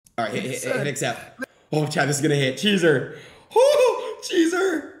All right, hit accept. Oh, Chad, this is gonna hit. Cheeser. Oh,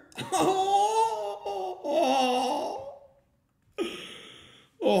 cheeser. Oh.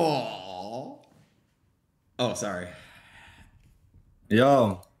 Oh. Oh, sorry.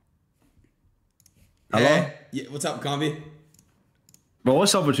 Yo. Hello? Hey. Yeah, what's up, konvy? Bro,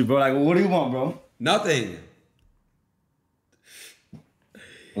 what's up with you, bro? Like, what do you want, bro? Nothing.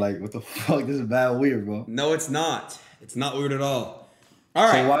 Like, what the fuck? This is bad weird, bro. No, it's not. It's not weird at all. All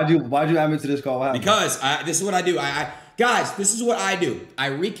right. So why'd you add me to this call? What happened? Because this is what I do. Guys, this is what I do. I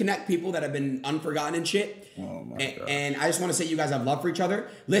reconnect people that have been unforgotten and shit. Oh my God. And I just want to say you guys have love for each other.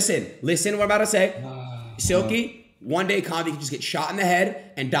 Listen what I'm about to say. Silky, one day konvy can just get shot in the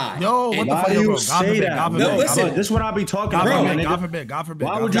head and die. Yo, what the Why fuck, do you bro? say that? No, listen. This is what I be talking about, nigga. God forbid.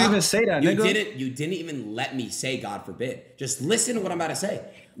 Why would you even say that, nigga? You didn't even let me say God forbid. Just listen to what I'm about to say.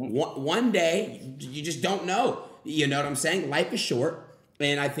 One day, you just don't know. You know what I'm saying? Life is short.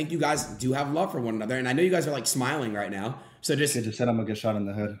 And I think you guys do have love for one another. And I know you guys are like smiling right now. So just said I'm gonna get shot in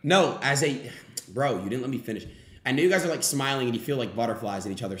the head. No, bro, you didn't let me finish. I know you guys are like smiling and you feel like butterflies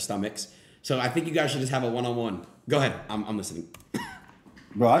in each other's stomachs. So I think you guys should just have a one-on-one. Go ahead. I'm listening.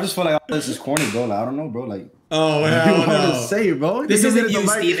 Bro, I just feel like all this is corny, bro. Like, I don't know, bro. Like, oh, hell you want to say it, bro? This isn't you,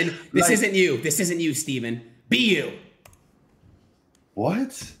 Steven. This isn't you. This isn't you, Steven. Be you.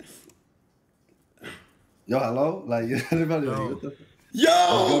 What? Yo, hello? Like, everybody, what the... Yo!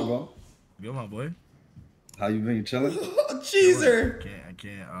 What's good, bro? Yo, my boy. How you been? You chilling? Cheeser. I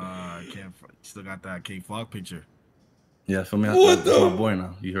can't. Still got that K-Fog picture. Yeah, for me, What that's my boy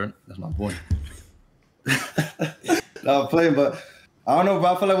now. You heard? That's my boy. No, I'm playing, but I don't know,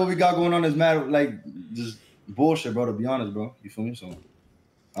 bro. I feel like what we got going on is mad, like, just bullshit, bro, to be honest, bro. You feel me? So,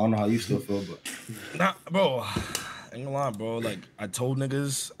 I don't know how you still feel, but... Nah, bro. Ain't gonna lie, bro. Like, I told other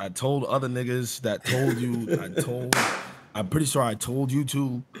niggas that told you, I'm pretty sure I told you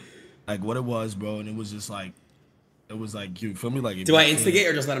too, like, what it was, bro. And it was like, you feel me? Like, Do I instigate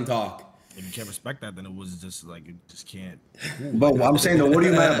or just let him talk? If you can't respect that, then it was just like, you just can't. But I'm saying, though, what are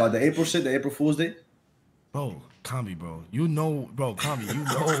you mad about? The April shit, the April Fool's Day? Bro, konvy, bro. You know, bro, konvy, you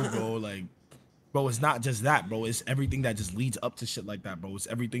know, bro, like, bro, it's not just that, bro. It's everything that just leads up to shit like that, bro. It's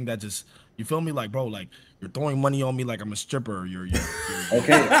everything that just, you feel me? Like, bro, like, you're throwing money on me like I'm a stripper. You're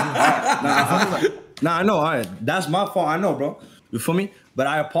okay. Nah, I know. All right. That's my fault. I know, bro. You feel me? But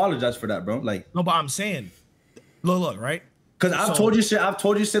I apologize for that, bro. Like, no, but I'm saying, look, right? Because I've told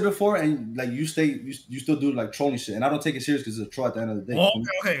you shit before, and like you still do like trolling shit, and I don't take it serious because it's a troll at the end of the day. Well,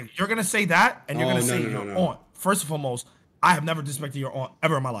 okay, you're gonna say that, and you're gonna say your aunt. First and foremost, I have never disrespected your aunt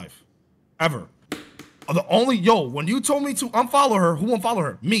ever in my life, ever. When you told me to unfollow her, who unfollow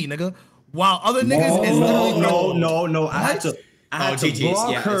her? Me, nigga. While other niggas is literally no. I had to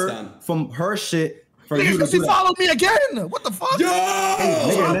block her from her shit. Because she followed me again. What the fuck? Yo!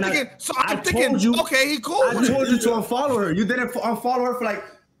 I'm thinking, okay, he cool. I told you to unfollow her. You didn't unfollow her for like,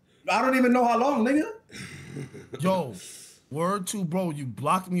 I don't even know how long, nigga. Yo, word to bro, you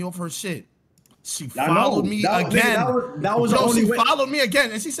blocked me off her shit. She followed me again. That was the only way. She followed me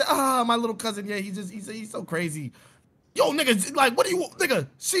again, and she said, my little cousin, yeah, he's so crazy. Yo, nigga, like, what do you, nigga?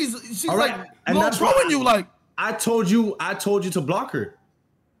 She's like, and that's throwing you, like. I told you to block her.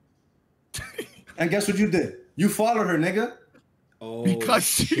 And guess what you did? You followed her, nigga. Oh, because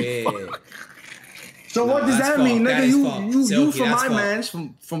she. So what does that mean, nigga? You Silky, from my mans,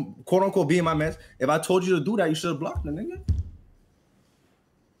 from quote unquote being my mans. If I told you to do that, you should have blocked the nigga.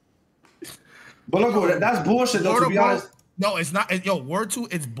 But look, that's bullshit though. To be honest, no, it's not. Yo, word to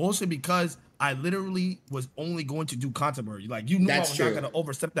it's bullshit because I literally was only going to do content for you. Like, you knew I was not gonna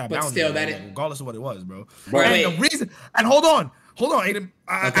overstep that boundary. Still, regardless of what it was, bro. Right. And the reason, and hold on, Adam.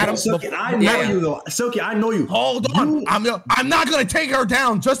 Adam, Silky, I know you though. Silky, I know you. Hold on, I'm not gonna take her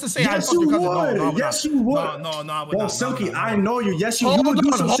down just to say I fucked your cousin. No, yes, you would. No, bro, Silky, I know you. Yes, you would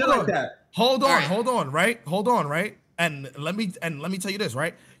do some shit like that. Hold on, right? And let me tell you this,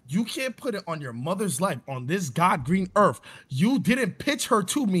 right? You can't put it on your mother's life on this God green earth. You didn't pitch her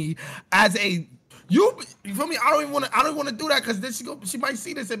to me as a you feel me? I don't want to do that because then she might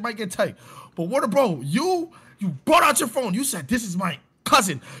see this, it might get tight. But what, bro? You brought out your phone. You said this is my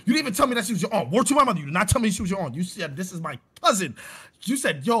cousin. You didn't even tell me that she was your aunt. Word to my mother, you did not tell me she was your aunt. You said this is my cousin. You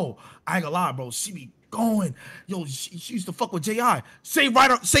said, yo, I ain't gonna lie, bro. She be going. Yo, she used to fuck with J.I. Say I'm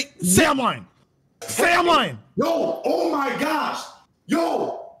lying. Say I'm lying. Yo, oh my gosh.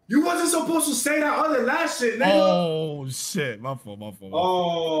 Yo. You wasn't supposed to say that other last shit, nigga. Oh, shit. My fault. Oh.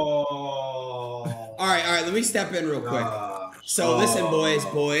 All right. Let me step in real quick. So listen, boys.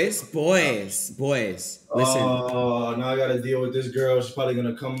 Listen. Oh, now I gotta deal with this girl. She's probably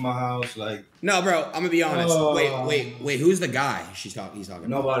gonna come to my house. Like, No, bro. I'm gonna be honest. Wait. Who's the guy he's talking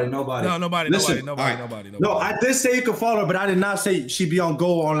about? nobody. No, nobody. Listen, Nobody. No, I did say you could follow her, but I did not say she be on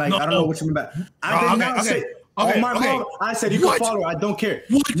go on like No, I don't know what you mean by. I did not say. Oh my mom, I said you can follow her. I don't care.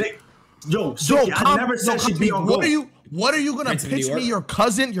 What? Yo, I never said she'd be on go. What are you gonna pitch me your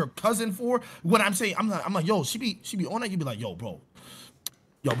cousin for? When I'm saying I'm like, yo, she be on that. You be like, yo, bro,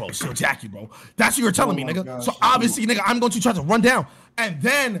 she'll jack you, bro. That's what you're telling me, nigga. Gosh, so obviously, nigga, I'm going to try to run down. And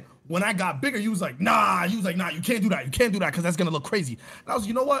then when I got bigger, you was like, nah, you can't do that, because that's gonna look crazy. And I was,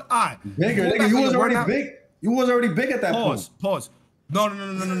 you know what? All right, bigger, nigga, you was already big. You was already big at that point. Pause. No.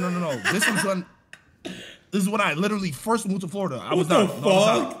 This is when I literally first moved to Florida. I was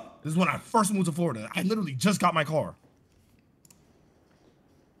not. This is when I first moved to Florida. I literally just got my car.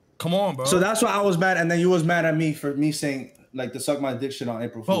 Come on, bro. So that's why I was mad, and then you was mad at me for me saying like to suck my dick shit on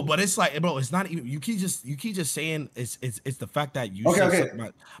April Fool's. Bro, but it's like, bro, it's not even. You keep just saying it's the fact that you. Okay.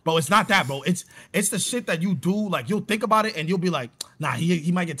 Bro, it's not that, bro. It's the shit that you do. Like you'll think about it and you'll be like, nah,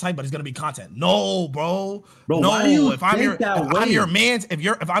 he might get tight, but it's gonna be content. No, bro. No. Why do you if I'm your man's,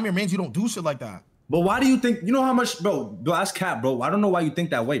 if I'm your man's, you don't do shit like that. But why do you think? You know how much, bro? That's cap, bro. I don't know why you think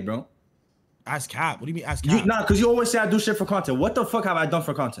that way, bro. Ask cap. What do you mean ask cap? Because you always say I do shit for content. What the fuck have I done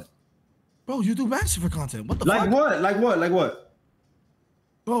for content? Bro, you do mad shit for content. What the fuck? Like what?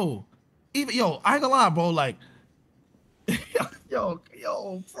 Bro, even I ain't gonna lie, bro. Like, yo,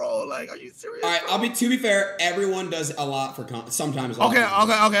 bro. Like, are you serious? All right, to be fair, everyone does a lot for content. Sometimes. Okay.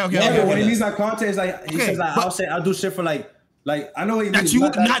 Yeah, but when he means like content, is like he says like I'll do shit for like I know that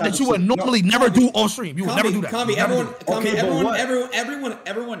you would normally never do on stream. You would never do that.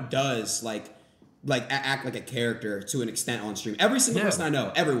 Everyone does like act like a character to an extent on stream. Every single person I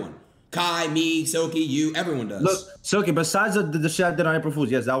know, everyone. Kai, me, Silky, you, everyone does. Look, Silky, besides the shit I did on April Fool's,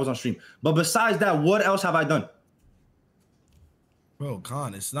 yes, that was on stream. But besides that, what else have I done? Bro,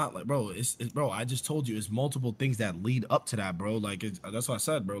 Con, it's not like, bro, it's bro, I just told you, it's multiple things that lead up to that, bro. Like, that's what I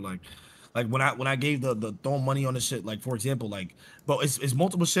said, bro. Like when I gave the throwing money on the shit, like, for example, like, bro, it's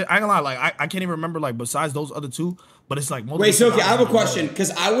multiple shit. I ain't gonna lie, like, I can't even remember, like, besides those other two, but it's like multiple. Wait, Silky, I have a question,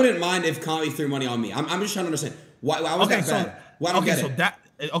 because I wouldn't mind if Konvy threw money on me. I'm just trying to understand. Why was that bad? Why don't get it?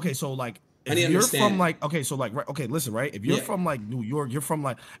 Okay, so like, if you're from like, okay, so like, okay, listen, right? If you're from like New York, you're from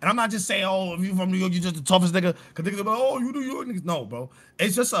like, and I'm not just saying, oh, if you're from New York, you're just the toughest nigga. Cause niggas are like, oh, you New York niggas. No, bro.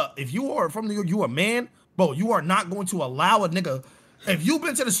 It's just if you are from New York, you a man, bro. You are not going to allow a nigga. If you've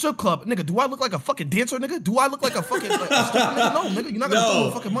been to the strip club, nigga, do I look like a fucking dancer, nigga? Do I look like a fucking like, a stripper, nigga? No, nigga, you're not gonna throw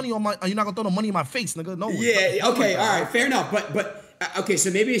the fucking money on my. You're not gonna throw the money in my face, nigga. No. Yeah. Okay. All right. Fair enough. But okay. So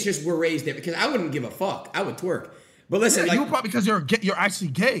maybe it's just we're raised there because I wouldn't give a fuck. I would twerk. But listen, you probably because you're actually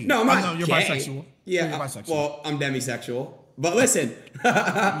gay. No, I'm not. You're gay. Bisexual. Yeah. You're bisexual. Well, I'm demisexual. But listen,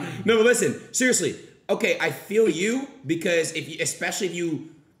 seriously. Okay, I feel you because especially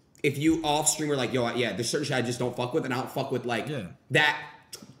if you off stream are like, yo, yeah, there's certain shit I just don't fuck with, and I don't fuck with like that,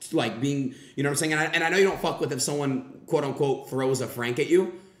 like being, you know what I'm saying? And I know you don't fuck with if someone quote unquote throws a frank at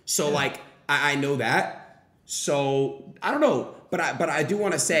you. So like I know that. So I don't know, but I do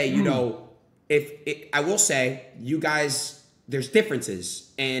want to say, you know. I will say, you guys, there's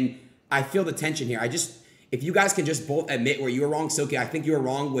differences, and I feel the tension here. If you guys can just both admit where you were wrong, Silky, I think you were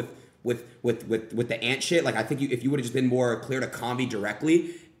wrong with the aunt shit. Like, I think if you would have just been more clear to Konvy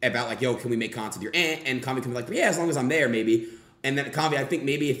directly about like, yo, can we make content with your aunt? And Konvy can be like, yeah, as long as I'm there, maybe. And then Konvy, I think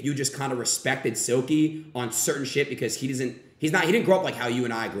maybe if you just kind of respected Silky on certain shit because he didn't grow up like how you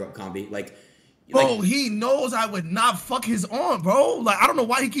and I grew up, Konvy. Like. Bro, he knows I would not fuck his arm, bro. Like, I don't know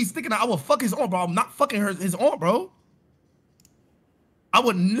why he keeps thinking that I will fuck his arm, bro. I'm not fucking his arm, bro. I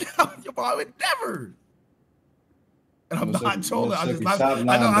would never. And I'm not trolling.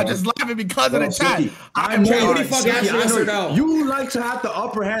 I just laughing because of the chat. I'm trying. You like to have the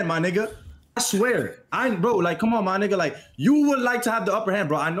upper hand, my nigga. I swear. Bro, like, come on, my nigga. Like, you would like to have the upper hand,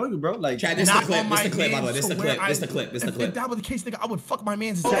 bro. I know you, bro. Like, Chad, this is the clip, by the way. This is the clip. If that was the case, nigga, I would fuck my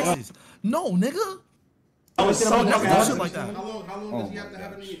man's exes. No, nigga. I was so never do shit like that. How long does he have to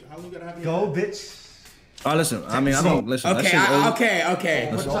have any? How long you gotta have? Go, bitch. Oh, listen. I mean, I don't listen. Okay. I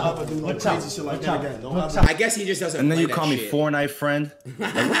guess he just doesn't. And then you call me Fortnite friend.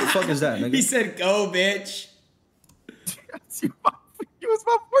 Like, what the fuck is that, nigga? He said, "Go, bitch." He was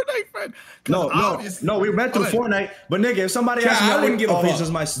my Fortnite friend. No, we went through Fortnite, but nigga, if somebody asked me, I wouldn't give a fuck. He's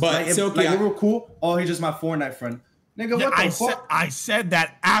just my, we were cool. Oh, he's just my Fortnite friend. Nigga, what the fuck? I said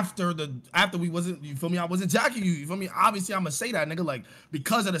that after we wasn't, you feel me? I wasn't jacking you. You feel me? Obviously, I'm gonna say that, nigga, like,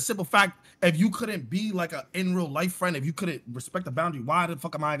 because of the simple fact, if you couldn't be like a in real life friend, if you couldn't respect the boundary, why the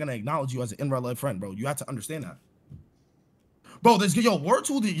fuck am I gonna acknowledge you as an in real life friend, bro? You have to understand that. Bro, word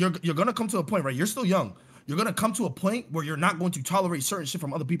to the, you're gonna come to a point, right? You're still young. You're gonna come to a point where you're not going to tolerate certain shit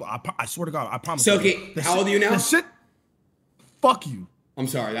from other people. I swear to God, I promise. So, okay, how old are you now? The shit. Fuck you. I'm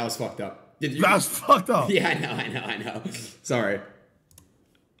sorry, that was fucked up. That was fucked up. Yeah, I know. Sorry.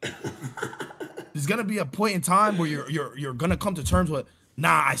 There's gonna be a point in time where you're gonna come to terms with,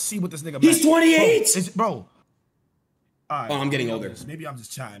 nah, I see what this nigga. He's 28, bro. Right, I'm getting older. Maybe I'm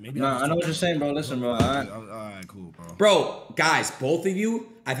just chatting. I know what you're saying, bro. Listen, bro. All right, cool, bro. Bro, guys, both of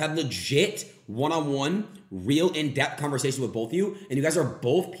you, I've had legit one-on-one, real in-depth conversation with both of you, and you guys are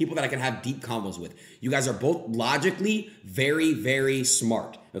both people that I can have deep convos with. You guys are both logically very, very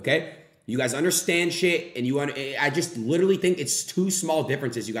smart, okay? You guys understand shit, and I just literally think it's two small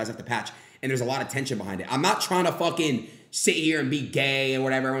differences you guys have to patch, and there's a lot of tension behind it. I'm not trying to fucking sit here and be gay and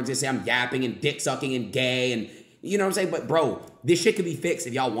whatever. Everyone's gonna say I'm yapping and dick sucking and gay and you know what I'm saying? But bro, this shit could be fixed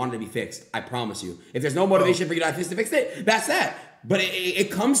if y'all wanted to be fixed. I promise you. If there's no motivation for you to fix it, that's that. But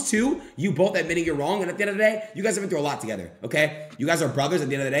it comes to you both admitting you're wrong, and at the end of the day, you guys have been through a lot together, okay? You guys are brothers at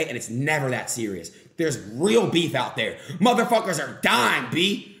the end of the day, and it's never that serious. There's real beef out there. Motherfuckers are dying,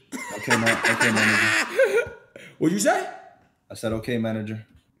 B. Okay, manager. What'd you say? I said, okay, manager.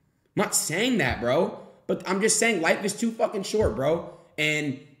 I'm not saying that, bro. But I'm just saying life is too fucking short, bro.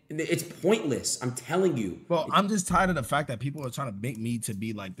 And it's pointless. I'm telling you. Well, I'm just tired of the fact that people are trying to make me to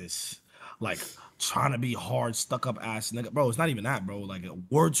be like this, like trying to be hard, stuck up ass nigga. Bro, it's not even that, bro. Like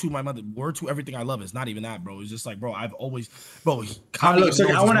word to my mother, word to everything I love. It's not even that, bro. It's just like, bro, I've always, bro. Look, I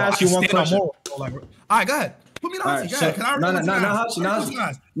want to ask you one question. All right, go ahead. Put me on the hot seat. Go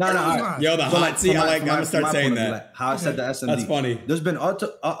ahead. No. Yo, the hot seat. I'm gonna start saying that. How I said the SMD. That's funny. There's been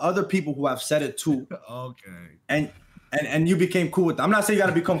other people who have said it too. Okay. And you became cool with them. I'm not saying you got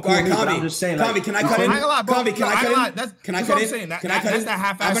to become cool with me, but I'm just saying, like, can I cut in? Convy, can I cut in? Can I cut in? That's that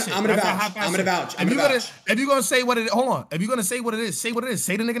half-ass shit. I'm gonna vouch. If you're gonna say what it is, hold on. If you're gonna say what it is, say what it is.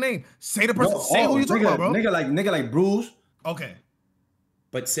 Say the nigga name. Say the person. Say who you talking about, bro. Nigga like Bruce. Okay.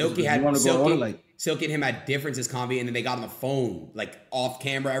 But Silky and him had differences, Convy, and then they got on the phone, like off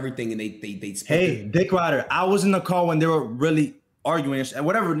camera, everything, and they split. Hey, Dick Rider, I was in the car when they were really arguing and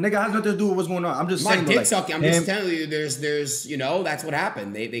whatever. Nigga has nothing to do with what's going on. I'm just saying. My dick sucking. I'm just telling you, there's that's what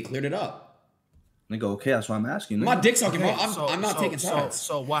happened. They cleared it up. Nigga, okay, that's why I'm asking. Nigga. My dick sucking, bro. I'm not taking sides.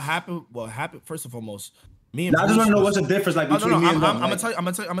 So what happened? First and foremost, me and I just want to know what's the difference like between me and them. I'm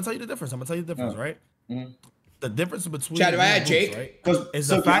gonna tell you the difference. Right? Mm-hmm. The difference between Chad, I had Jake, right, is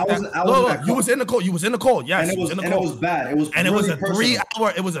the fact that you was in the call. You was in the call. Yes, and it was, in the and call. It was bad. It was and really it was a personal.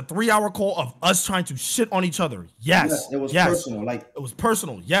 It was a 3-hour call of us trying to shit on each other. Yes, it was personal. Like it was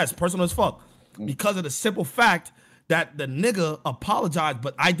personal. Yes, personal as fuck. Because of the simple fact that the nigga apologized,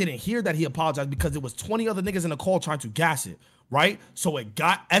 but I didn't hear that he apologized because there was 20 other niggas in the call trying to gas it. Right, so it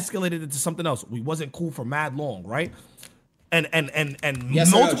got escalated into something else. We wasn't cool for mad long. Right. And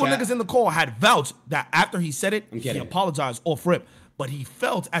multiple niggas in the call had vouched that after he said it, he apologized off rip. But he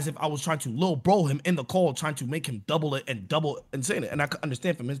felt as if I was trying to lil bro him in the call, trying to make him double it and saying it. And I could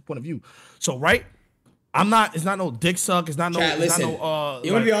understand from his point of view. So, right? It's not no dick suck. It's not no, Chat, it's listen, not no,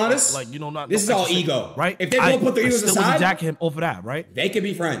 you want to be honest? This is all ego. Right? If they don't put their egos aside, jack him off of that, right? They could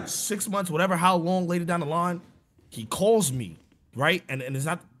be friends. 6 months, whatever, how long later down the line, he calls me. Right, and it's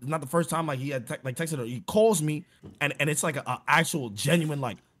not the first time like he had texted her. He calls me, and it's like a actual genuine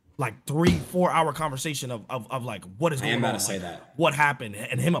like 3-4 hour conversation of like what is going on. I am about to say that what happened,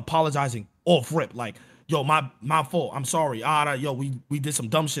 and him apologizing off rip like, yo, my fault, I'm sorry, yo, we did some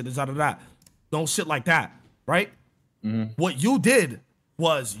dumb shit, that, don't shit like that, right? Mm-hmm. What you did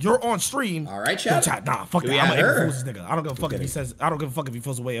was you're on stream. All right, chat. Nah, fuck that. I'm gonna influence this nigga. I don't give a fuck if he says. I don't give a fuck if he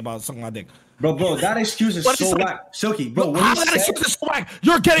feels away about sucking my dick. Bro, that excuse is so whack. Silky, bro. How that excuse is so whack?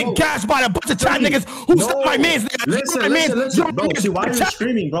 You're getting gassed by a bunch of chat niggas who suck my man's nigga. Listen, bro. See, why are you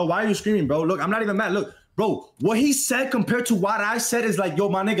screaming, bro? Why are you screaming, bro? Look, I'm not even mad. Look, bro, what he said compared to what I said is like, yo,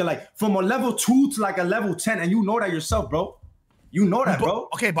 my nigga, like from a level 2 to like a level 10, and you know that yourself, bro. You know that, bro.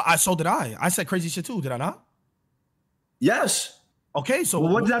 Okay, but so did I. I said crazy shit too, did I not? Yes. Okay, so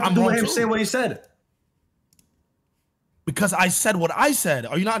what did that have to do with him saying what he said? Because I said what I said.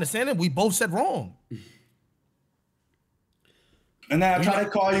 Are you not understanding? We both said wrong. And then I tried to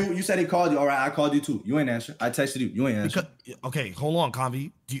call you. You said he called you. All right, I called you too. You ain't answer. I texted you. You ain't answer. Okay, hold on,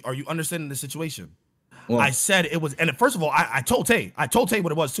 Konvy. Are you understanding the situation? Well, I said it was, and first of all, I told Tay. I told Tay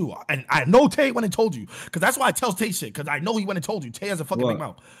what it was too. And I know Tay went and told you. Because that's why I tell Tay shit. Because I know he went and told you. Tay has a fucking big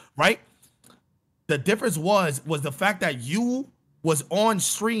mouth. Right? The difference was the fact that you was on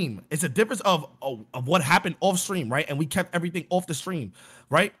stream. It's a difference of what happened off stream, right? And we kept everything off the stream,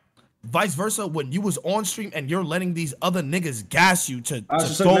 right? Vice versa, when you was on stream and you're letting these other niggas gas you to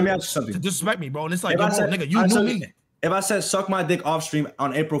let me ask you something. To disrespect me, bro. And it's like, nigga, you knew me. if I said suck my dick off stream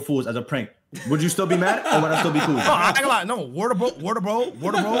on April Fool's as a prank, would you still be mad or would I still be cool? No, I ain't gonna lie. No, word of bro. We probably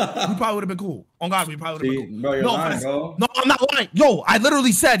would have been cool. On God, we probably would have been cool. Bro, you're lying, bro. No, I'm not lying. Yo, I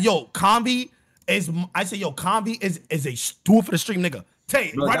literally said, yo, konvy is. I said, yo, konvy is a do it for the stream, nigga.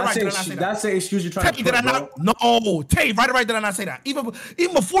 Tay, Bro, right, did I not say that? That's the excuse you're trying to put, did I not? No, Tay, right, did I not say that? Even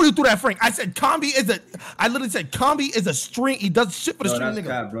before you threw that, Frank, I said konvy is a. I literally said konvy is a string. He does shit for the stream, nigga.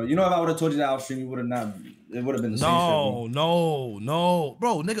 Cap, bro. You know, if I would have told you that off stream, you would have not. It would have been the same shit, bro. No,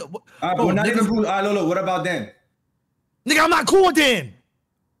 bro, nigga. All right, bro, not even cool. All right, look, what about Dan? Nigga, I'm not cool with Dan.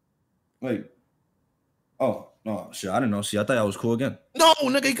 Wait. Oh, no, shit, I didn't know. See, I thought I was cool again. No,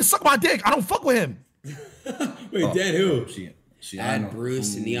 nigga, he can suck my dick. I don't fuck with him. Wait, Dan who? See, Add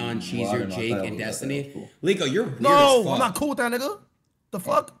Bruce, Neon, Cheeser, Jake, and Destiny. Cool. Lico, you're weird No, as fuck. I'm not cool with that nigga. The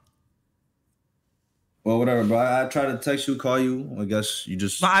fuck? Well, whatever, bro. I tried to text you, call you. I guess you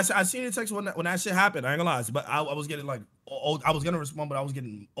just. No, I seen the text when that shit happened. I ain't gonna lie, but I was getting like, I was gonna respond, but I was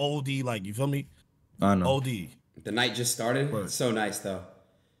getting OD, like, you feel me? I know. OD. The night just started. It's so nice though.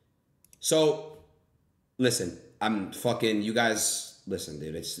 So, listen, I'm fucking. You guys, listen,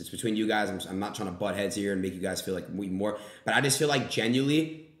 dude. It's between you guys. I'm not trying to butt heads here and make you guys feel like we more. But I just feel like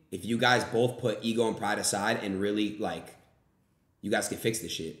genuinely, if you guys both put ego and pride aside and really like, you guys can fix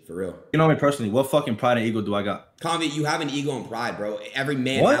this shit for real. You know me personally. What fucking pride and ego do I got? Konvy, you have an ego and pride, bro. Every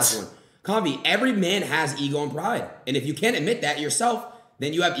man has one. Konvy, every man has ego and pride. And if you can't admit that yourself,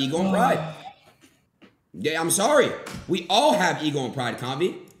 then you have ego and pride. Yeah, I'm sorry. We all have ego and pride,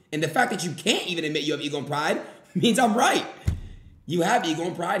 Konvy. And the fact that you can't even admit you have ego and pride means I'm right. You have ego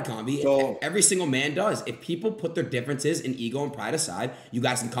and pride, Konvy. So, every single man does. If people put their differences in ego and pride aside, you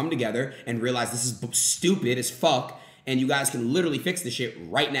guys can come together and realize this is stupid as fuck. And you guys can literally fix this shit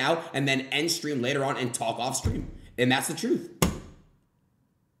right now and then end stream later on and talk off stream. And that's the truth.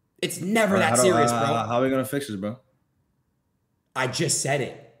 It's never that serious, bro. How are we going to fix this, bro? I just said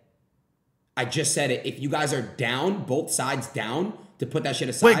it. If you guys are down, both sides down, to put that shit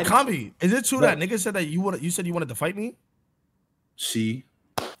aside. Wait, Konvy, is it true that nigga said that you said you wanted to fight me? See?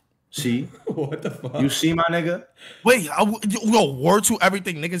 What the fuck? You see, my nigga? Wait, yo, word to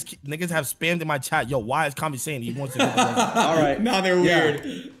everything. Niggas have spammed in my chat. Yo, why is Konvy saying he wants to? All right, now they're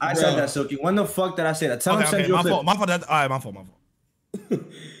weird. I said that, Silky. When the fuck did I say that? Tell him send you a clip. My fault. All right, my fault.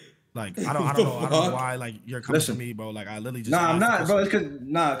 Like I don't know why like you're coming to me, bro. Like I literally just. Nah, I'm not, bro. It's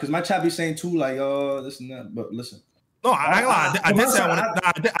cause my chat be saying too, like, this and that. But listen. No, I ain't gonna lie. I did say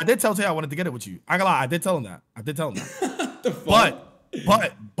I did tell Tay I wanted to get it with you. I ain't gonna lie. I did tell him that. The fuck?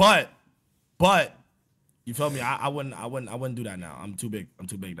 But you feel me? I wouldn't do that now. I'm too big. I'm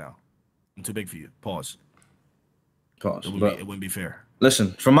too big now. I'm too big for you. Pause. It wouldn't be fair.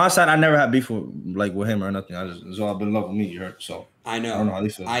 Listen, from my side, I never had beef with him or nothing. It's all been love with me. You heard? So I know. I don't know how they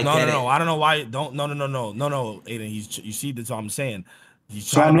feel. No. I don't know why. No, Aiden. You see, that's what I'm saying. You're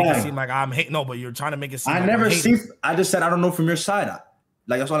trying to make it seem like I'm hating. No, but you're trying to make it seem. I just said I don't know from your side.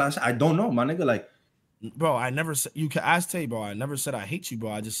 Like that's all I said. I don't know, my nigga. Like, bro, I never said you can ask Tay, bro. I never said I hate you,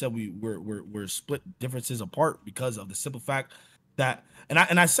 bro. I just said we're split differences apart because of the simple fact that and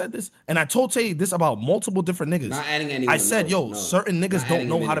I said this and I told Tay this about multiple different niggas. Not adding anyone. I said, certain niggas don't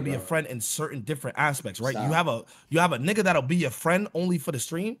know how to be a friend in certain different aspects, right? Stop. You have a nigga that'll be a friend only for the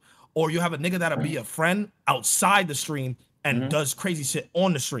stream, or you have a nigga that'll be a friend outside the stream and does crazy shit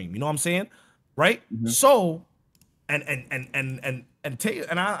on the stream. You know what I'm saying? Right? So and Tay,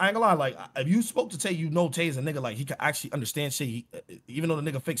 and I ain't gonna lie, like if you spoke to Tay, you know Tay is a nigga like he can actually understand shit. Even though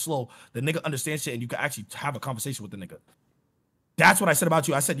the nigga fake slow, the nigga understands shit and you can actually have a conversation with the nigga. That's what I said about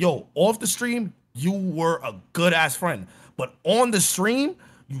you. I said, yo, off the stream, you were a good ass friend. But on the stream,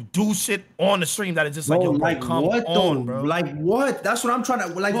 you do shit on the stream that is just like, yo, bro, come on, bro. Like what? That's what I'm trying to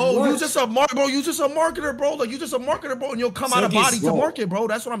like. Bro, what? you just a marketer, bro. Like you just a marketer, bro, and you'll come out of body to market, bro.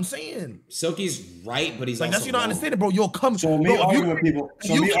 That's what I'm saying. Silky's right, but he's like, also that's you don't understand it, bro. You'll come. So me arguing with people.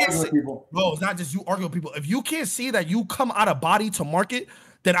 Bro, it's not just you arguing with people. If you can't see that you come out of body to market,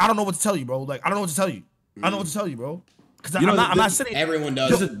 then I don't know what to tell you, bro. Like I don't know what to tell you. I don't know what to tell you, bro. Because I'm not sitting. Everyone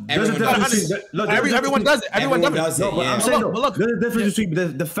does. Everyone does it. Everyone does it. No, but I'm saying, look, there's a difference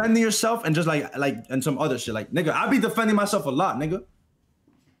between defending yourself and just like and some other shit. Like, nigga, I be defending myself a lot, nigga.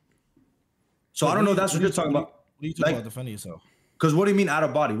 So I don't know. That's what you're talking about. What are you talking about defending yourself? Because what do you mean out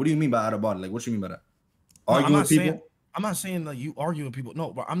of body? What do you mean by out of body? Like, what do you mean by that? Arguing with people? I'm not saying that you argue with people.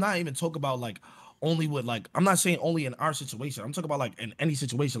 No, but I'm not even talking about like only with like. I'm not saying only in our situation. I'm talking about like in any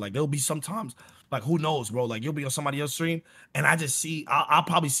situation. Like there'll be sometimes. Like, who knows, bro? Like, you'll be on somebody else's stream, and I just see, I'll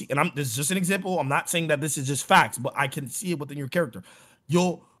probably see, and this is just an example. I'm not saying that this is just facts, but I can see it within your character.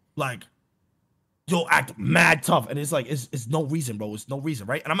 You'll, like, you'll act mad tough, and it's like it's no reason, bro. It's no reason,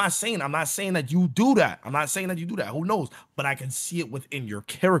 right? And I'm not saying that you do that. I'm not saying that you do that. Who knows? But I can see it within your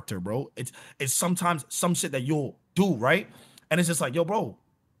character, bro. It's sometimes some shit that you'll do, right? And it's just like, yo, bro,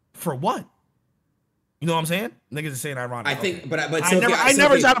 for what? You know what I'm saying? Niggas is saying ironic. I think, but I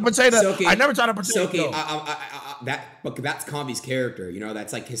never try to portray that. I never try to portray but that's Konvy's character. You know,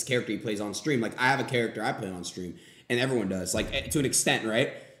 that's like his character he plays on stream. Like I have a character I play on stream, and everyone does, like to an extent,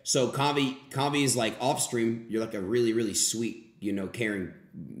 right? So Konvy is like off stream. You're like a really, really sweet, you know, caring,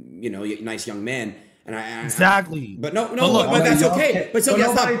 you know, nice young man. And exactly. But but that's okay. But Silky,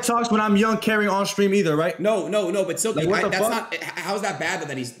 nobody talks when I'm young, caring on stream either, right? No. But Silky, that's not. How's that bad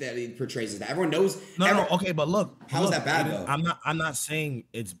that he portrays that? Everyone knows. No. Okay, but look. How's that bad though? I'm not saying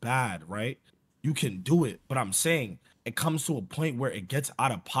it's bad, right? You can do it, but I'm saying it comes to a point where it gets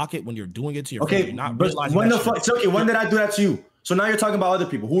out of pocket when you're doing it to your friend. You're not realizing when did I do that to you? So now you're talking about other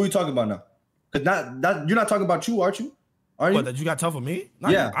people. Who are you talking about now? Because you're not talking about you, aren't you? What, that you got tough with me? No,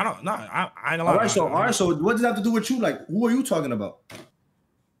 yeah. I ain't gonna lie. All right, so what does that have to do with you? Like, who are you talking about?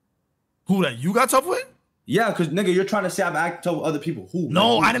 Who that you got tough with? Yeah, because nigga, you're trying to say I've acted tough with other people. Who?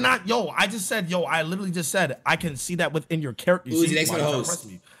 No, I did not. I just said, I literally just said I can see that within your character. Who's the host?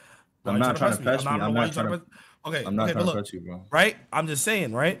 I'm not trying to press me. I'm not trying to press you, bro. Right? I'm just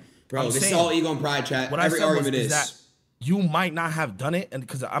saying, right? Bro, this is all ego and pride chat. What Every argument is that you might not have done it, and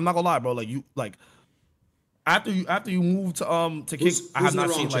because I'm not gonna lie, bro, after you move to kick, I have not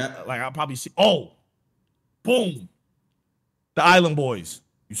seen like I'll probably see. Oh, boom, the Island Boys.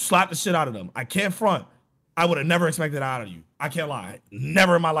 You slapped the shit out of them. I can't front. I would have never expected that out of you. I can't lie.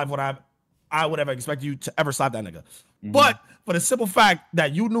 Never in my life would I would ever expect you to ever slap that nigga. Mm-hmm. But for the simple fact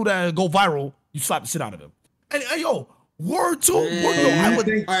that you knew that it'd go viral, you slapped the shit out of him. And yo, word to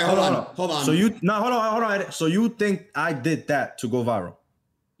word. All right, hold on. So hold on. So you think I did that to go viral?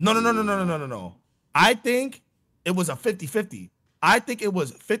 No. I think it was a 50-50. I think it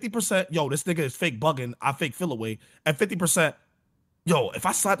was 50%, yo, this nigga is fake bugging, I fake feel away, and 50%, yo, if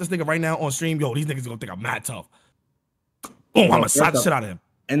I slap this nigga right now on stream, yo, these niggas gonna think I'm mad tough. Boom, I'm gonna slap the shit out of him.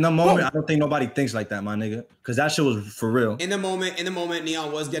 In the moment, I don't think nobody thinks like that, my nigga, because that shit was for real. In the moment,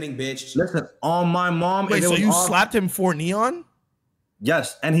 Neon was getting bitched. Listen, on my mom. Wait, so you slapped him for Neon?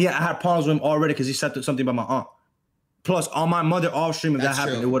 Yes, and I had problems with him already because he said something about my aunt. Plus, on my mother off stream, if that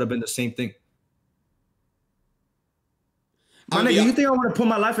happened, it would have been the same thing. My nigga, you think I want to put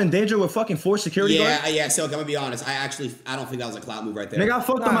my life in danger with fucking 4 security guards? Yeah. So I'm gonna be honest. I don't think that was a clout move right there. Nigga, I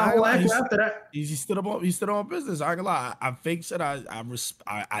fucked up my whole ankle after that. He stood on business. I ain't gonna lie. I fake shit.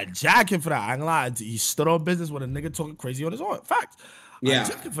 I jack him for that. I ain't gonna lie. He stood on business with a nigga talking crazy on his own. Fact. Yeah. I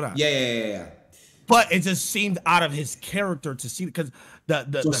jack him for that. Yeah. But it just seemed out of his character to see, because the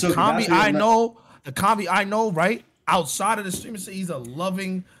Konvy I know, right outside of the stream, he's a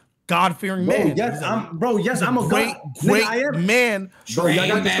loving, God-fearing man. Yes, I'm a great man. Bro, y'all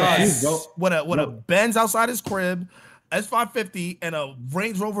got this confused, bro. With a Benz outside his crib, S550, and a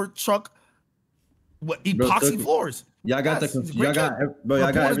Range Rover truck with epoxy floors. Y'all got y'all got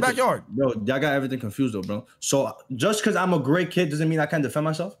everything. Backyard. Bro, y'all got everything confused though, bro. So just because I'm a great kid doesn't mean I can't defend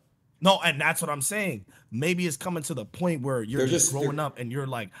myself? No, and that's what I'm saying. Maybe it's coming to the point where you're just growing up and you're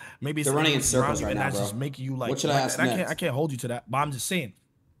like, maybe it's they're running in circles right now, that's bro. just making you like, what should I ask next? I can't hold you to that, but I'm just saying,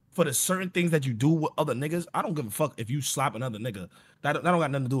 for the certain things that you do with other niggas, I don't give a fuck if you slap another nigga. That don't got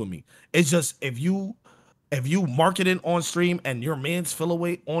nothing to do with me. It's just if you marketing on stream and your man's feel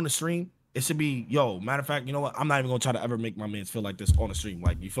away on the stream, it should be, yo, matter of fact, you know what? I'm not even gonna try to ever make my man's feel like this on the stream.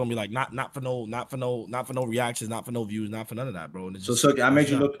 Like, you feel me? Like not for no reactions, not for no views, not for none of that, bro. And so I made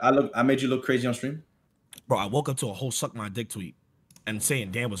you look crazy on stream? Bro, I woke up to a whole suck my dick tweet and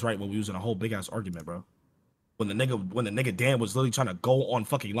saying Dan was right when we was in a whole big ass argument, bro. When the nigga Dan was literally trying to go on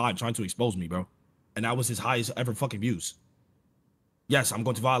fucking live trying to expose me, bro. And that was his highest ever fucking views. Yes, I'm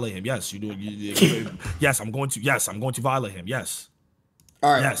going to violate him. Yes, you do. Yes, I'm going to violate him. Yes.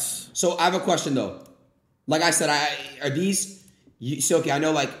 All right. Yes. So I have a question though. Like I said, are these Silky? I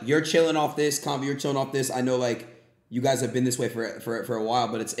know like you're chilling off this, Konvy, you're chilling off this. I know like you guys have been this way for a while,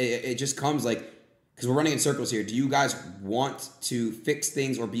 but it just comes like, because we're running in circles here. Do you guys want to fix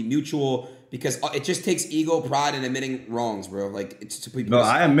things or be mutual? Because it just takes ego, pride, and admitting wrongs, bro. Like, it's to people. Bro,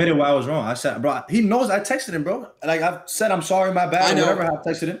 I admitted why I was wrong. I said, bro, he knows I texted him, bro. Like, I've said I'm sorry, my bad, whatever I've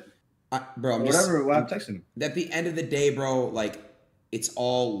texted him. I've texted him. At the end of the day, bro, like, it's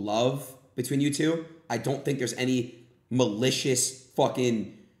all love between you two. I don't think there's any malicious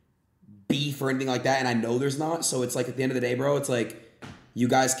fucking beef or anything like that, and I know there's not. So it's like, at the end of the day, bro, it's like, you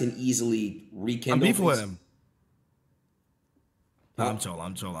guys can easily rekindle. I'm beefing with him. I'm chill.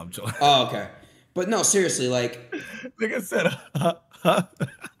 Oh, okay. But no, seriously, like, like I said,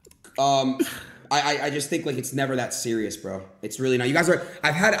 I just think like it's never that serious, bro. It's really not. You guys are.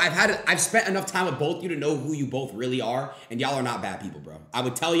 I've spent enough time with both you to know who you both really are, and y'all are not bad people, bro. I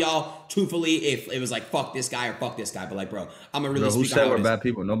would tell y'all truthfully if it was like fuck this guy or fuck this guy, but like, bro, I'm a really. Bro, who said we're bad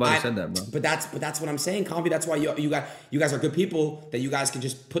people? Nobody said that, bro. But that's what I'm saying, Konvy. That's why you guys are good people. That you guys can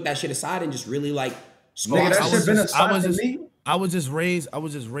just put that shit aside and just really like. I was just raised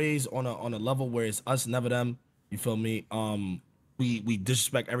on a level where it's us, never them. You feel me? We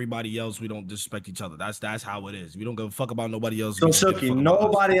disrespect everybody else. We don't disrespect each other. That's how it is. We don't give a fuck about nobody else. So Silky,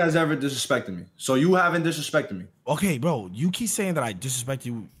 nobody has ever disrespected me. So you haven't disrespected me. Okay, bro. You keep saying that I disrespect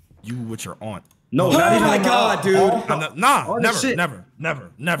you with your aunt. No, oh my god, dude.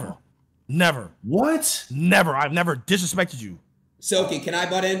 Never. What? Never. I've never disrespected you. Silky, can I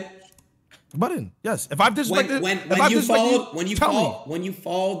butt in? Butt in. Yes. If I've disrespected when you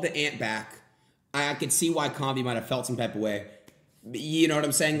followed the ant back, I could see why Konvy might have felt some type of way. You know what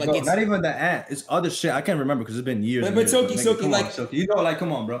I'm saying? Like, bro, it's not even the ant. It's other shit. I can't remember because it's been years. But Silky, Silky, you know, like,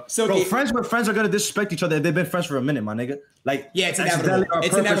 come on, bro. Silky, bro, friends with friends are gonna disrespect each other if they've been friends for a minute, my nigga. Like, yeah, it's inevitable.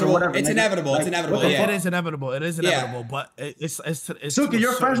 It's inevitable. It's inevitable. It's inevitable. Yeah. It is inevitable. It is inevitable. Yeah. But it's Silky,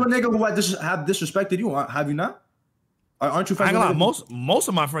 you're friends with nigga who have disrespected you. Have you not? Aren't you friends? Most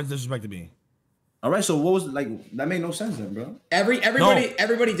of my friends disrespected me. All right, so what was like that made no sense then, bro. Everybody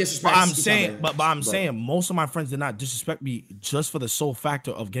disrespects. But I'm saying most of my friends did not disrespect me just for the sole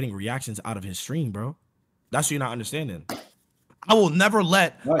factor of getting reactions out of his stream, bro. That's what you're not understanding. I will never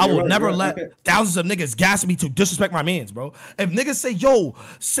let thousands of niggas gas me to disrespect my mans, bro. If niggas say, yo,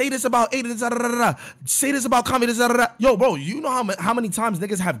 say this about Aiden, say this about Konvy, yo, bro, you know how many times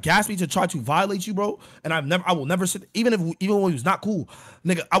niggas have gassed me to try to violate you, bro? And I will never sit, even when he was not cool,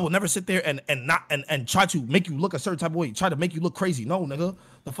 nigga, I will never sit there and try to make you look a certain type of way, try to make you look crazy. No, nigga.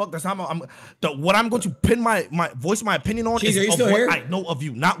 The fuck, that's not what I'm going to pin my voice my opinion on is of what I know of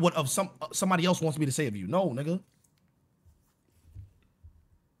you, not what of somebody else wants me to say of you. No, nigga.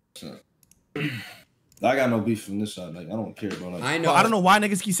 I got no beef from this side. Like, I don't care, bro. Like, I know. I don't know why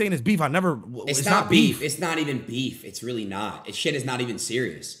niggas keep saying it's beef. It's not beef. It's not even beef. It's really not. Shit is not even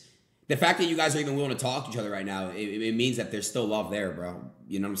serious. The fact that you guys are even willing to talk to each other right now, it means that there's still love there, bro.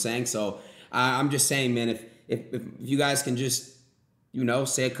 You know what I'm saying? So I'm just saying, man, if you guys can just, you know,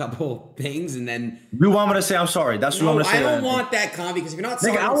 say a couple things and then you want me to say I'm sorry. That's what I'm gonna say. I don't want that, Konvy, because if you're not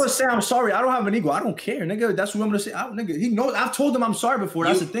sorry, nigga, I would say I'm sorry. I don't have an ego. I don't care, nigga. That's what I'm gonna say. Nigga, he knows. I've told him I'm sorry before.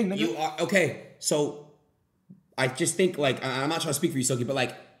 That's the thing, nigga. You are okay. So I just think, like, I'm not trying to speak for you, Silky, but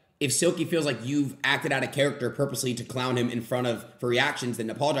like, if Silky feels like you've acted out of character purposely to clown him in front of for reactions, then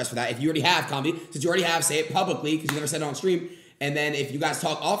apologize for that. If you already have, Konvy, since you already have, say it publicly because you never said it on stream. And then if you guys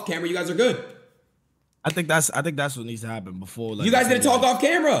talk off camera, you guys are good. I think that's what needs to happen before. Like, you guys didn't talk off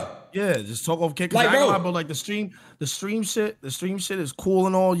camera. Yeah, just talk off camera. Like, bro, like the stream shit is cool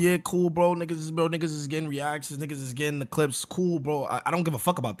and all. Yeah, cool, bro. Niggas is getting reactions. Niggas is getting the clips. Cool, bro. I don't give a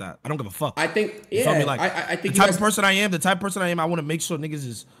fuck about that. I don't give a fuck. I think, yeah. You feel me? Like, I think the type of person I am, I want to make sure niggas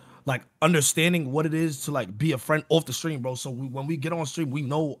is like understanding what it is to like be a friend off the stream, bro. So when we get on stream, we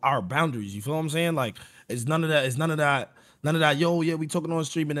know our boundaries. You feel what I'm saying? Like, it's none of that. Yo, yeah, we talking on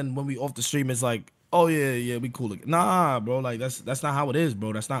stream, and then when we off the stream, it's like, oh yeah, we cool. Nah, bro, like that's not how it is,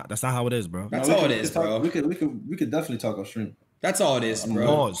 bro. That's not how it is, bro. That's all it is, bro. We could definitely talk off stream. That's all it is, bro.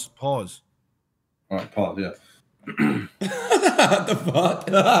 Pause. All right, pause. Yeah. What the fuck?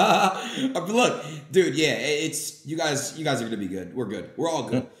 Look, dude. Yeah, it's you guys. You guys are gonna be good. We're good. We're all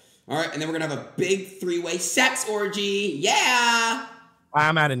good. All right, and then we're gonna have a big 3-way sex orgy. Yeah.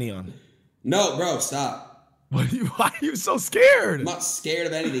 I'm at a Neon. No, bro, stop. Why are you so scared? I'm not scared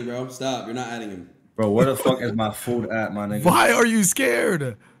of anything, bro. Stop. You're not adding him. Bro, where the fuck is my food at, my nigga? Why are you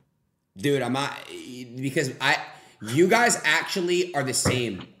scared? Dude, I'm not, because you guys actually are the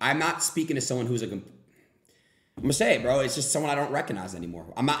same. I'm not speaking to someone who's I'm gonna say it, bro. It's just someone I don't recognize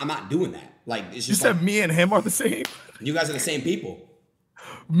anymore. I'm not doing that. Like, it's just you said me and him are the same. You guys are the same people.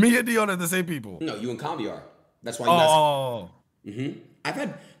 Me and Dion are the same people. No, you and Konvy are. That's why you guys. I've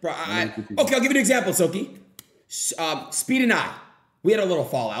had, bro. Okay, I'll give you an example, Silky. Speed and I, we had a little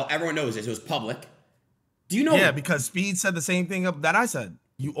fallout. Everyone knows this. It was public. Do you know? Yeah, because Speed said the same thing that I said.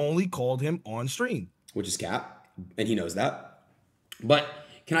 You only called him on stream, which is cap, and he knows that. But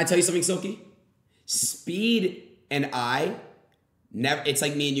can I tell you something, Silky? Speed and I never. It's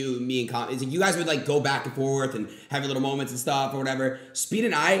like me and Con. It's like you guys would like go back and forth and have your little moments and stuff or whatever. Speed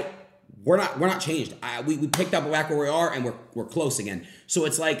and I, we're not changed. We picked up back where we are, and we're close again. So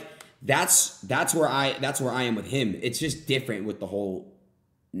it's like that's where I am with him. It's just different with the whole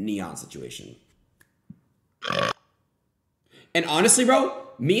Neon situation. And honestly, bro,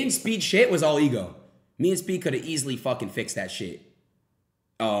 me and Speed shit was all ego. Me and Speed could have easily fucking fixed that shit.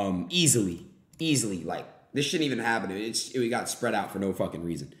 Easily. easily. Like this shouldn't even happen. We got spread out for no fucking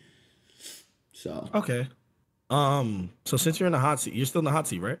reason. So okay. So since you're in the hot seat, you're still in the hot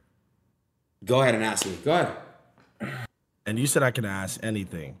seat, right? go ahead and ask me. Go ahead. And you said I can ask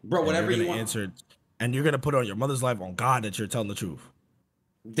anything, bro. Whatever you want. Answer, and you're gonna put on your mother's life on God that you're telling the truth.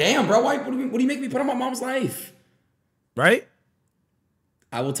 Damn, bro. What do you make me put on my mom's life? Right?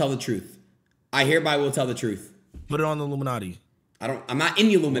 I will tell the truth. I hereby will tell the truth. Put it on the Illuminati. I'm not in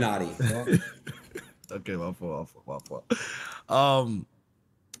the Illuminati. Okay, my fault.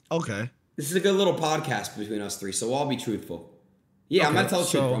 Okay. This is a good little podcast between us three, so we'll all be truthful. Yeah, okay, I'm gonna tell the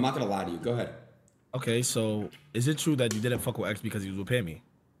truth, bro. I'm not gonna lie to you. Go ahead. Okay, so is it true that you didn't fuck with X because he was with Pammy?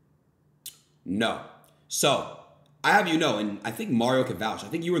 No. So I have you know, and I think Mario can vouch. I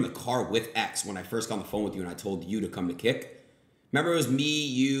think you were in the car with X when I first got on the phone with you and I told you to come to kick. Remember, it was me,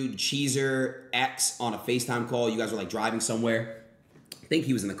 you, Cheezer, X on a FaceTime call. You guys were like driving somewhere. I think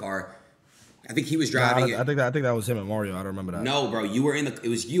he was in the car. I think he was driving. I think that was him and Mario. I don't remember that. No, bro, you were in the. It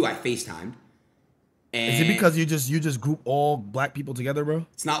was you. I FaceTimed. And is it because you just group all black people together, bro?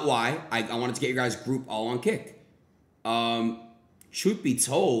 It's not why. I wanted to get your guys' group all on kick. Truth be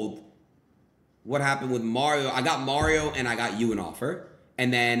told, what happened with Mario? I got Mario and I got you an offer,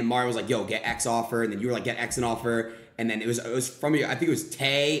 and then Mario was like, "Yo, get X offer," and then you were like, "Get X an offer." And then it was from you. I think it was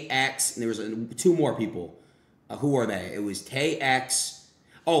Tay, X, and there was two more people. Who were they? It was Tay, X.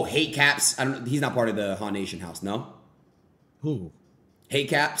 Oh, Hate Caps. He's not part of the Han Nation house. No. Who? Hate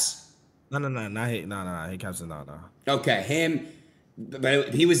Caps. No, not Hate. No. Hate Caps is no. Okay, him.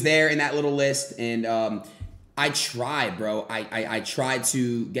 But he was there in that little list, and I tried, bro. I tried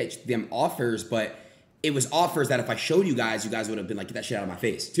to get them offers, but it was offers that if I showed you guys would have been like, "Get that shit out of my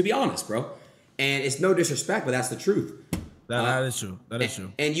face." To be honest, bro. And it's no disrespect, but that's the truth. That is true. That is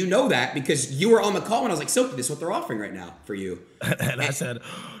true. And you know that because you were on the call and I was like, Silky, this is what they're offering right now for you. And I said,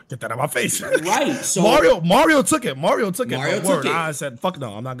 get that out of my face. Right. So Mario took it. Mario took it. I said, fuck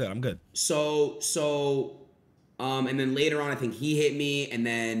no, I'm not good. I'm good. And then later on, I think he hit me, and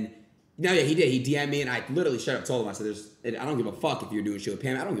then no, yeah, he did. He DM'd me, and I literally straight up told him, I said, I don't give a fuck if you're doing shit with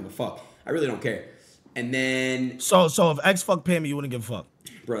Pam. I don't give a fuck. I really don't care. And then so if X fucked Pam, you wouldn't give a fuck.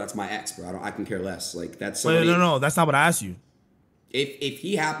 Bro, that's my ex, bro. I can care less. Like that's somebody. No, that's not what I asked you. If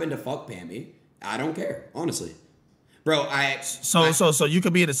he happened to fuck Pammy, I don't care, honestly, bro. So you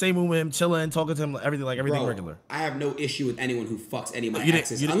could be in the same room with him, chilling, talking to him, everything regular. I have no issue with anyone who fucks any of my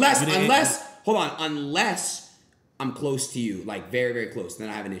exes, unless I'm close to you, like very very close. Then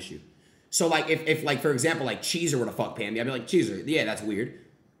I have an issue. So like if like for example like Cheezer were to fuck Pammy, I'd be like Cheezer, yeah, that's weird,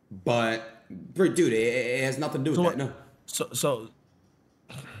 but dude, it has nothing to do with that. No. So.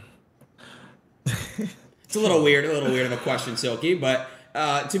 It's a little weird of a question, Silky, but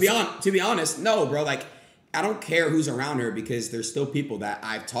to be honest, no, bro. Like, I don't care who's around her because there's still people that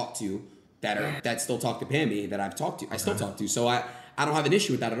I've talked to that still talk to Pammy that I've talked to. I still talk to, so I don't have an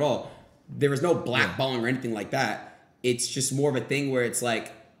issue with that at all. There was no blackballing or anything like that. It's just more of a thing where it's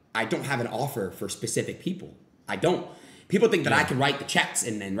like I don't have an offer for specific people. I don't. People think that I can write the checks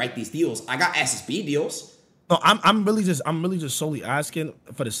and then write these deals. I got SSB deals. No, I'm really just solely asking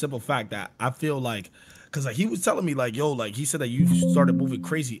for the simple fact that I feel like, cause like he was telling me like, yo, like he said that you started moving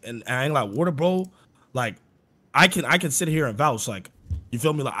crazy, and I ain't like water, bro. Like I can sit here and vouch, like you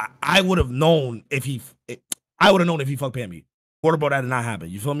feel me? Like I would have known if he fucked Pammy. Water, bro, that did not happen.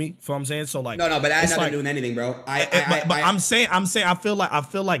 You feel me? Feel what I'm saying? So like no, but that had nothing to do with anything, bro. I'm saying I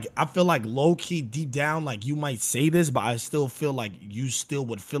feel like low key deep down, like you might say this, but I still feel like you still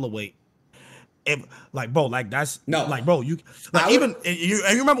would feel away. If like bro, like that's no, like bro, you like even you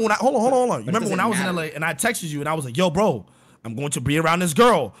remember when I hold on. You remember when I was in LA and I texted you and I was like, yo, bro, I'm going to be around this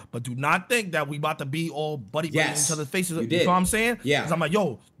girl, but do not think that we about to be all buddy in each other's faces. You know what I'm saying? Yeah. Because I'm like,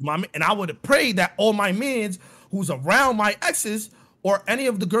 yo, and I would have prayed that all my mans who's around my exes or any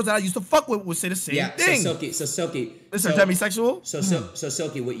of the girls that I used to fuck with would say the same thing. So Silky. This is demisexual? So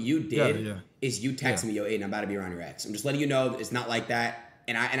Silky, what you did is you texted me, yo, Aiden, I'm about to be around your ex. I'm just letting you know it's not like that.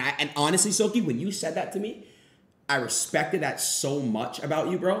 And honestly, Silky, when you said that to me, I respected that so much about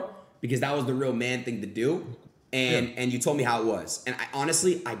you, bro, because that was the real man thing to do. And you told me how it was. And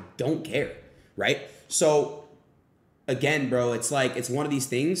I don't care, right? So again, bro, it's like it's one of these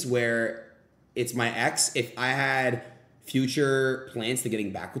things where it's my ex. If I had future plans to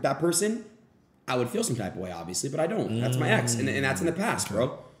getting back with that person, I would feel some type of way, obviously, but I don't. That's my ex, and that's in the past,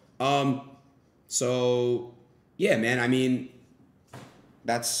 bro. So yeah, man. I mean,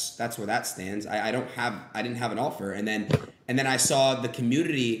 that's where that stands. I didn't have an offer, and then I saw the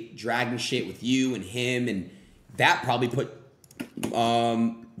community dragging shit with you and him, and that probably put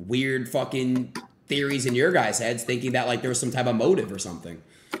weird fucking theories in your guys' heads, thinking that like there was some type of motive or something.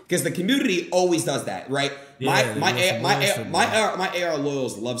 Because the community always does that, right? Yeah, My AR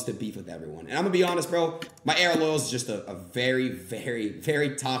loyals loves to beef with everyone. And I'm gonna be honest, bro, my AR loyals is just a very, very,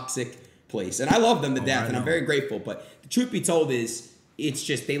 very toxic place. And I love them to death, and I'm very grateful. But the truth be told is, it's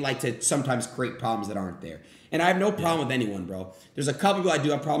just they like to sometimes create problems that aren't there. And I have no problem with anyone, bro. There's a couple people I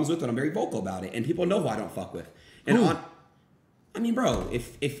do have problems with, and I'm very vocal about it. And people know who I don't fuck with. And I mean, bro,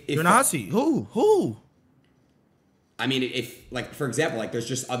 if you're Nazi, who? I mean, if like for example, like there's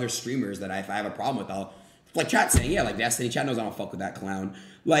just other streamers that if I have a problem with, I'll like chat saying, yeah, like Destiny chat knows I don't fuck with that clown.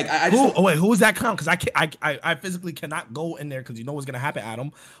 Like I just who? Oh wait, who is that clown? Because I physically cannot go in there because you know what's gonna happen,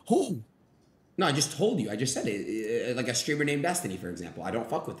 Adam. Who? No, I just told you. I just said it. Like a streamer named Destiny, for example. I don't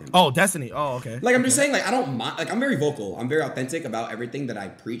fuck with him. Oh, Destiny. Oh, okay. Like I'm just saying, like I don't mind. Like I'm very vocal. I'm very authentic about everything that I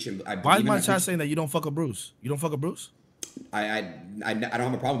preach and I. Why is my chat saying that you don't fuck with Bruce? You don't fuck with Bruce? I don't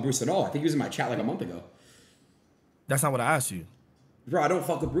have a problem with Bruce at all. I think he was in my chat like a month ago. That's not what I asked you. Bro, I don't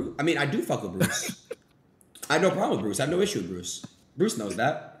fuck with Bruce. I mean, I do fuck with Bruce. I have no problem with Bruce. I have no issue with Bruce. Bruce knows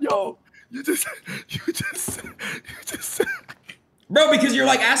that. Yo, you just said. Bro, because you're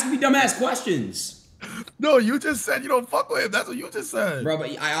like asking me dumbass questions. No, you just said you don't fuck with him. That's what you just said. Bro,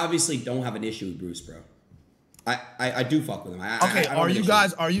 but I obviously don't have an issue with Bruce, bro. I do fuck with him. Okay, are you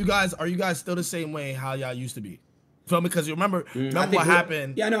guys still the same way how y'all used to be? Feel me? Because you remember what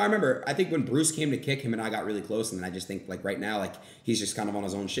happened. Yeah, no, I remember. I think when Bruce came to kick, him and I got really close, and then I just think like right now, like he's just kind of on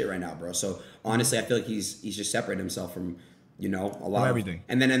his own shit right now, bro. So honestly, I feel like he's just separated himself from, you know, a lot of everything.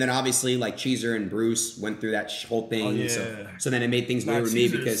 And then obviously like Cheezer and Bruce went through that whole thing. Oh, yeah. So then it made things weird with me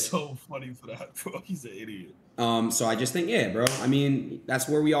Cheezer because is so funny for that, bro. He's an idiot. So I just think, yeah, bro. I mean, that's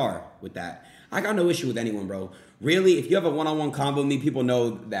where we are with that. I got no issue with anyone, bro. Really, if you have a one-on-one convo with me, people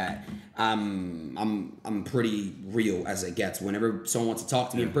know that I'm pretty real as it gets. Whenever someone wants to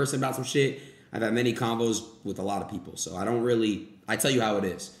talk to me in person about some shit, I've had many convos with a lot of people. So I tell you how it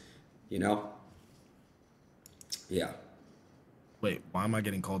is, you know? Yeah. Wait, why am I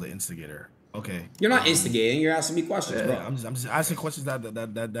getting called the instigator? Okay. You're not instigating. You're asking me questions, bro. I'm just asking questions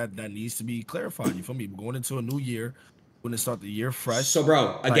that needs to be clarified. You feel me? We're going into a new year. We're going to start the year fresh. So,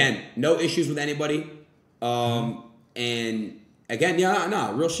 bro, again, no issues with anybody. And again,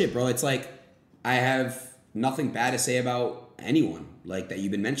 no, real shit, bro. It's like I have nothing bad to say about anyone like that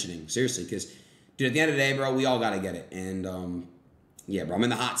you've been mentioning. Seriously, because dude, at the end of the day, bro, we all gotta get it. And yeah, bro, I'm in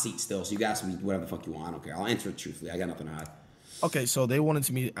the hot seat still, so you guys can do whatever the fuck you want. I don't care. I'll answer it truthfully. I got nothing to hide. Okay, so they wanted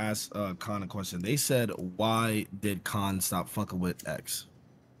me to ask Khan a question. They said, why did Khan stop fucking with X?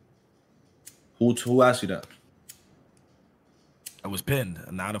 Who asked you that? I was pinned.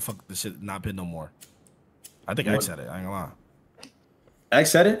 Now the fuck the shit not pinned no more. I think X said it. I ain't gonna lie. X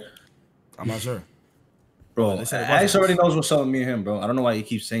said it? I'm not sure. Bro, X already knows what's up with me and him, bro. I don't know why he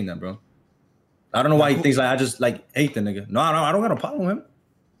keeps saying that, bro. I don't know why he thinks like I just like hate the nigga. No, I don't got a problem with him.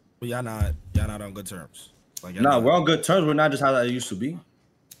 But y'all not on good terms. Like, nah, we're on good terms. We're not just how that used to be.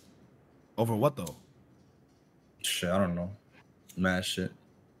 Over what though? Shit, I don't know. Mad shit.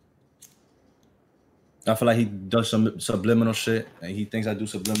 I feel like he does some subliminal shit, and he thinks I do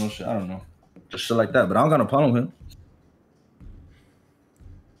subliminal shit. I don't know. Just shit like that. But I don't got no problem with him.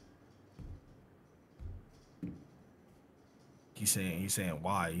 He's saying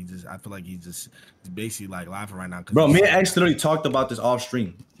why? I feel like he's basically like laughing right now. Bro, me and X literally talked about this off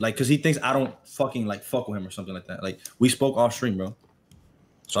stream. Like, cause he thinks I don't fucking like fuck with him or something like that. Like, we spoke off stream, bro.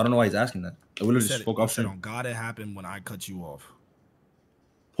 So I don't know why he's asking that. We literally just spoke off stream. On God, it happened when I cut you off.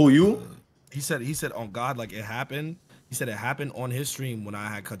 Who, you? He said on God, like it happened. He said it happened on his stream when I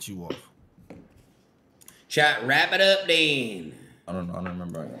had cut you off. Chat, wrap it up, Dean. I don't know. I don't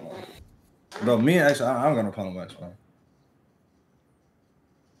remember. Bro, me and X, I don't got no problem with X, bro.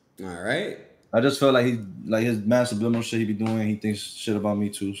 All right. I just feel like his mad subliminal shit he be doing. He thinks shit about me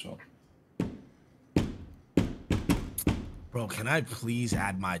too. So, bro, can I please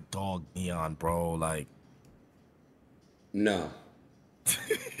add my dog Neon, bro? Like, no.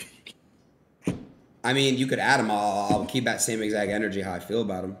 I mean, you could add him. I'll keep that same exact energy how I feel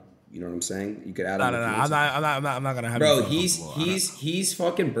about him. You know what I'm saying? You could add him. No. I'm not gonna have. Bro, he's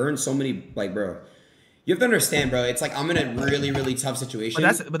fucking burned so many. Like, bro. You have to understand, bro. It's like I'm in a really, really tough situation.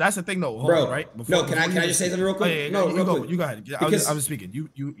 But that's the thing, though, bro. Right? Can I just say something real quick? Oh, yeah, no, you real go. quick. You go ahead. I was speaking.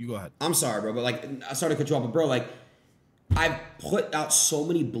 You go ahead. I'm sorry, bro, but like I started to cut you off, but bro, like I've put out so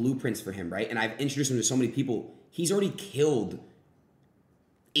many blueprints for him, right? And I've introduced him to so many people. He's already killed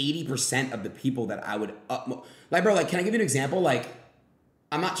 80% of the people that I would like, bro. Like, can I give you an example? Like,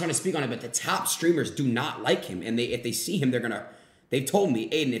 I'm not trying to speak on it, but the top streamers do not like him, and if they see him, they've told me,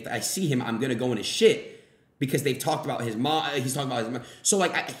 Aiden, if I see him, I'm gonna go in his shit. Because they've talked about his mom, he's talking about his mom. So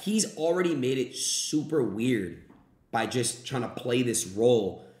like, he's already made it super weird by just trying to play this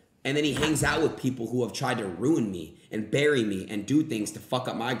role. And then he hangs out with people who have tried to ruin me and bury me and do things to fuck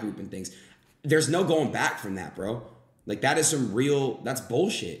up my group and things. There's no going back from that, bro. Like, that is that's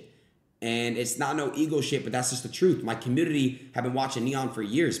bullshit. And it's not no ego shit, but that's just the truth. My community have been watching Neon for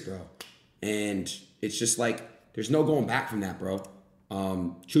years, bro. And it's just like, there's no going back from that, bro.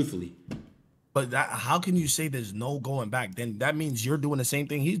 Truthfully. But how can you say there's no going back? Then that means you're doing the same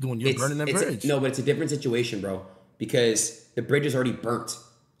thing he's doing. You're burning the bridge. No, but it's a different situation, bro. Because the bridge is already burnt.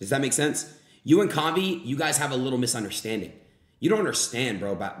 Does that make sense? You and Konvy, you guys have a little misunderstanding. You don't understand,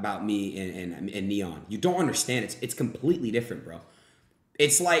 bro, about me and Neon. You don't understand. It's completely different, bro.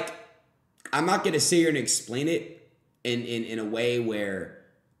 It's like, I'm not going to sit here and explain it in a way where,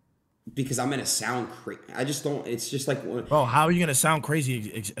 because I'm going to sound crazy. I just don't, it's just like. Bro, how are you going to sound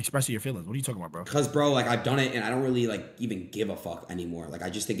crazy expressing your feelings? What are you talking about, bro? Because, bro, like, I've done it and I don't really, like, even give a fuck anymore. Like,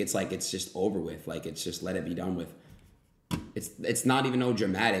 I just think it's like, it's just over with. Like, it's just let it be done with. It's not even no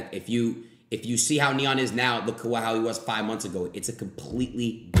dramatic. If you see how Neon is now, look how he was 5 months ago. It's a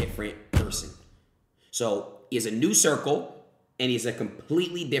completely different person. So he has a new circle, and he's a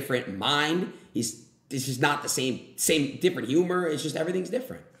completely different mind. It's just not the same different humor. It's just everything's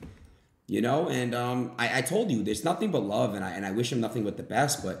different, you know. And I told you, there's nothing but love, and I wish him nothing but the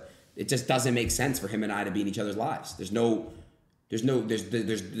best. But it just doesn't make sense for him and I to be in each other's lives.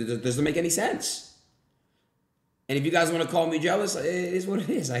 Doesn't make any sense. And if you guys want to call me jealous, it is what it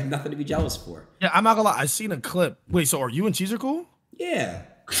is. I have nothing to be jealous for. Yeah, I'm not gonna lie. I seen a clip. Wait, so are you and Cheezer cool? Yeah.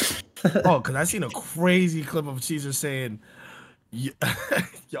 Oh, because I seen a crazy clip of Cheezer saying, yo,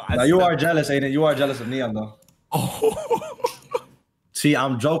 now you are jealous, ain't it? You are jealous of Neon, though. Oh. See,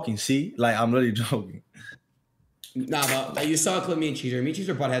 I'm joking. See, like, I'm really joking. Nah, but you saw a clip me and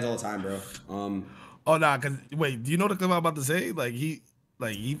Cheezer butt heads all the time, bro. Oh nah, cause wait, do you know the clip I'm about to say? Like he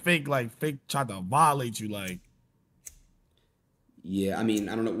fake tried to violate you, like. Yeah, I mean,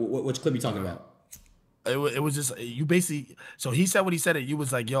 I don't know which clip you talking about. It was just you basically. So he said what he said. And you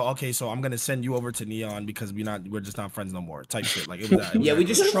was like, "Yo, okay, so I'm gonna send you over to Neon because we're just not friends no more." Type shit. Like it was that. Yeah, we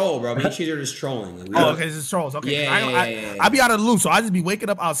just troll, bro. Me and Cheezer are just trolling. Like, okay, it's just trolls. Okay, yeah. I be out of the loop, so I just be waking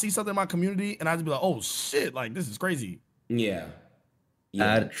up. I'll see something in my community, and I just be like, "Oh shit, like this is crazy." Yeah.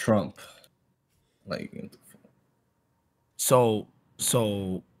 Add Trump. Like. So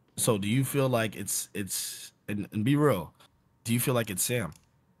do you feel like it's and be real? Do you feel like it's Sam?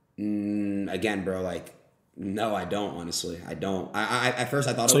 Again, bro, like, no, I don't. Honestly, I don't. I at first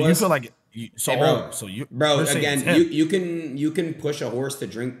I thought so it was. So you feel like bro. Again, you can push a horse to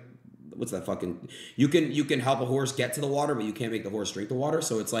drink. What's that fucking? You can help a horse get to the water, but you can't make the horse drink the water.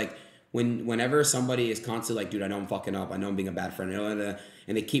 So it's like whenever somebody is constantly like, dude, I know I'm fucking up. I know I'm being a bad friend. And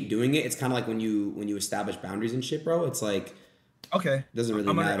they keep doing it. It's kind of like when you establish boundaries and shit, bro. It's like. Okay. Doesn't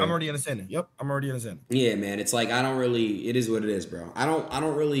really matter. I'm already understanding. Yep, I'm already understanding. Yeah, man. It's like it is what it is, bro. I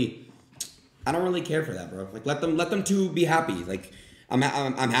don't really care for that, bro. Like let them two be happy. Like I'm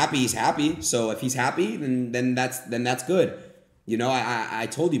happy he's happy. So if he's happy, then that's good. You know, I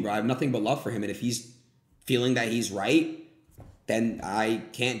told you, bro, I have nothing but love for him. And if he's feeling that he's right, then I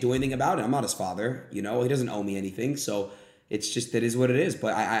can't do anything about it. I'm not his father, you know, he doesn't owe me anything. So it's just it is what it is.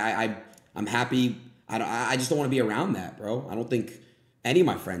 But I'm happy. I just don't want to be around that, bro. I don't think any of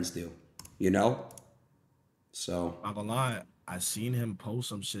my friends do, you know? So. I'm not gonna lie. I seen him post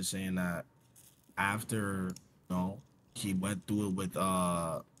some shit saying that after, he went through it with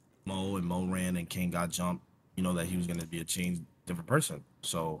Mo and Mo ran and King got jumped, that he was going to be a different person.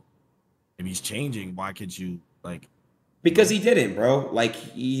 So if he's changing, why could you, like. Because he didn't, bro. Like,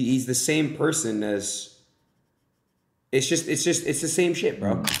 he's the same person as. It's the same shit,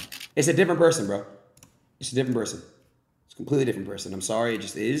 bro. It's a different person, bro. It's a different person. It's a completely different person. I'm sorry, it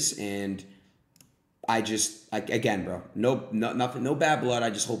just is, and again, bro, nothing, no bad blood. I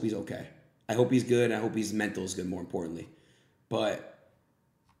just hope he's okay. I hope he's good. I hope his mental is good, more importantly. But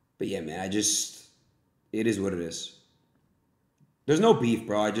yeah, man, it is what it is. There's no beef,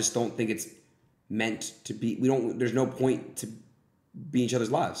 bro. I just don't think it's meant to be. There's no point to be in each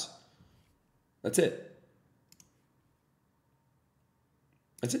other's lives. That's it.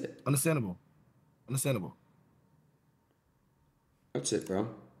 That's it. Understandable. That's it, bro.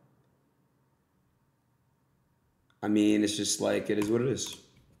 I mean, it's just like, it is what it is.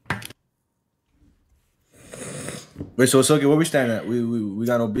 Wait, so okay, where we stand at? We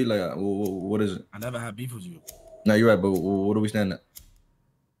got no beef like that. What is it? I never had beef with you. No, you're right, but what do we stand at?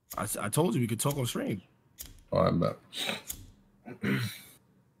 I told you we could talk on stream. All right, bet.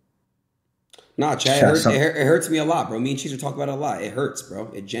 Nah, Chad, it hurts me a lot, bro. Me and Cheezer talk about it a lot. It hurts, bro.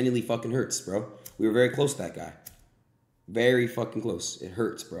 It genuinely fucking hurts, bro. We were very close to that guy. Very fucking close. It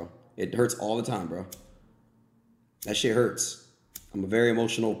hurts, bro. It hurts all the time, bro. That shit hurts. I'm a very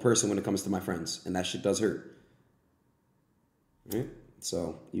emotional person when it comes to my friends, and that shit does hurt. Right?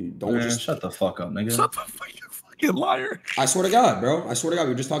 So you don't just shut the fuck up, nigga. Shut the fuck, you fucking liar. I swear to God, bro. I swear to God, we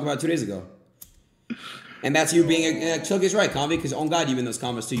were just talking about it 2 days ago. And that's you being a Sliky's right, Konvy, because on God, you in those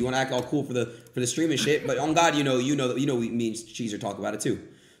comments too. You want to act all cool for the stream and shit, but on God, you know, me and Cheese are talking about it too.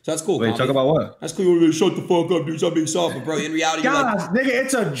 So that's cool. Wait, Konvy. talk about what? That's cool. Shut the fuck up, dude. Stop being soft, but bro. In reality, you're Guys, like, nigga,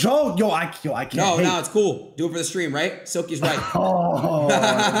 it's a joke. Yo, I can't. no, it's cool. Do it for the stream, right? Silky's right. Oh,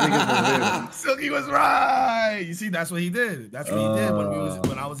 Silky was right. You see, that's what he did. That's what he did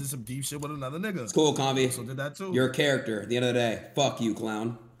when I was in some deep shit with another nigga. It's cool, Konvy. So did that too. You're a character. At the end of the day, fuck you,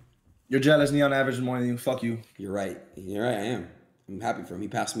 clown. You're jealous, Neon average more than you. Fuck you. You're right. You're right. I am. I'm happy for him. He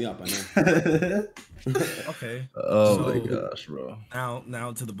passed me up. I know. Okay. Oh my gosh, bro.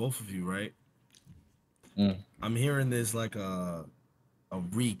 Now to the both of you, right? Mm. I'm hearing this like a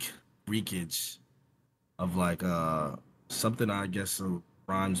reekage of like something I guess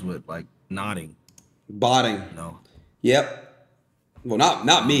rhymes with like nodding. Botting. No. Yep. Well,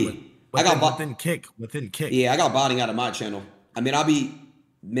 not me. But I got within kick. Yeah, I got botting out of my channel. I mean,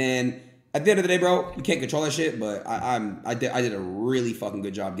 man. At the end of the day, bro, you can't control that shit. But I did a really fucking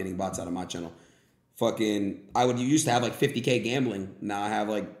good job getting bots out of my channel. Fucking, used to have like 50K gambling. Now I have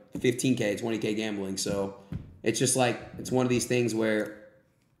like 15K, 20K gambling. So it's just like, it's one of these things where,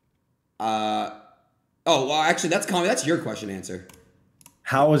 oh, well, actually, that's your question answer.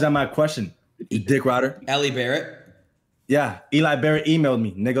 How was that my question? You dick rider. Ellie Barrett. Yeah, Eli Barrett emailed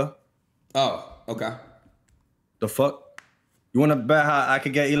me, nigga. Oh, okay. The fuck? You want to bet how I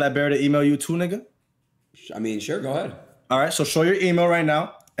could get Eli Barrett to email you too, nigga? I mean, sure, go ahead. All right, so show your email right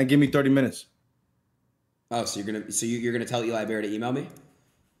now and give me 30 minutes. Oh, so you're gonna tell Eli Barrett to email me?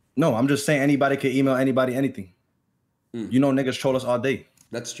 No, I'm just saying anybody can email anybody anything. You know niggas troll us all day.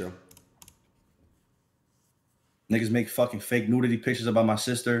 That's true. Niggas make fucking fake nudity pictures about my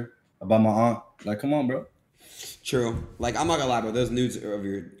sister, about my aunt. Like, come on, bro. True. Like, I'm not gonna lie, bro. Those nudes of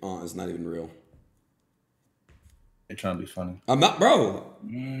your aunt is not even real. They're trying to be funny. I'm not, bro.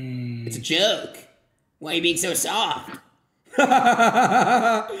 It's a joke. Why are you being so soft?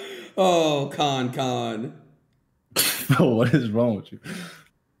 Oh, Con. What is wrong with you?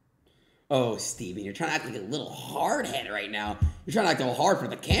 Oh, Steven, you're trying to act like a little hardhead right now. You're trying to act all hard for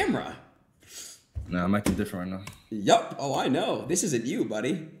the camera. Nah, I'm acting different right now. Yup. Oh, I know. This isn't you,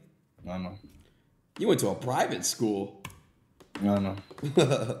 buddy. I know. You went to a private school. I know.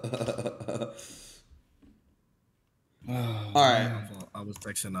 All right. I was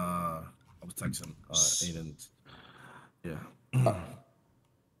texting Aiden's. Yeah.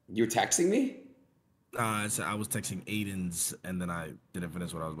 You were texting me? I was texting Aiden's, and then I didn't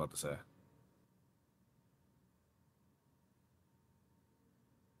finish what I was about to say.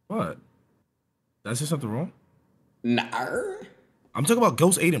 What? Did I say something wrong? Nah. I'm talking about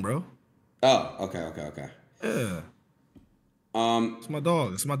Ghost Aiden, bro. Oh, okay. Yeah. It's my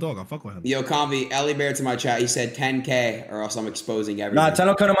dog. I fuck with him. Yo, Konvy, Ellie Barrett's in my chat. He said 10K or else I'm exposing everything. Nah, tell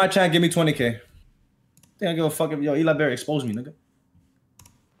him come to my chat and give me 20K. Think I give a fuck if Eli Barrett expose me, nigga.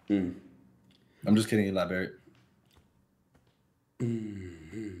 I'm just kidding, Eli Barrett.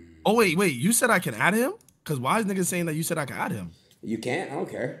 Oh wait, you said I can add him? Cause why is niggas saying that you said I can add him? You can't? I don't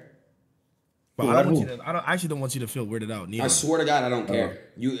care. But I actually don't want you to feel weirded out. Neither. I swear to God, I don't care.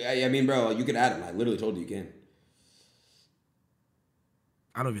 I mean, bro, you can add him. I literally told you can.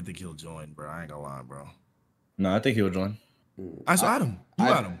 I don't even think he'll join, bro. I ain't gonna lie, bro. No, I think he'll join. I saw add him. You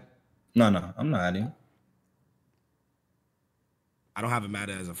add him. No, I'm not adding him. I don't have him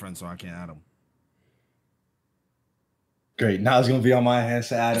added as a friend, so I can't add him. Great. Now it's gonna be on my hands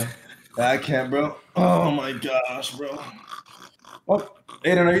to add him. I can't, bro. Oh my gosh, bro. Oh,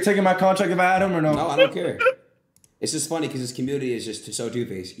 Aiden, are you taking my contract if I add him or no? No, I don't care. It's just funny because this community is just so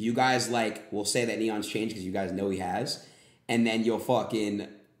two-faced. You guys will say that Neon's changed because you guys know he has, and then you'll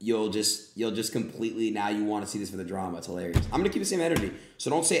just completely now you want to see this for the drama. It's hilarious. I'm gonna keep the same energy. So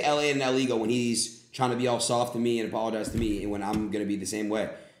don't say LA and El Ego when he's trying to be all soft to me and apologize to me, and when I'm gonna be the same way.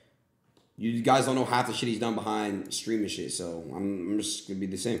 You guys don't know half the shit he's done behind streaming shit, so I'm just gonna be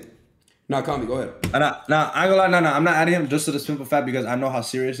the same. No, Konvy, go ahead. I ain't gonna lie, no, I'm not adding him just to the simple fact because I know how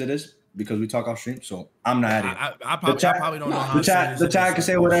serious it is because we talk off stream, so I'm not adding him. I probably don't know how the chat can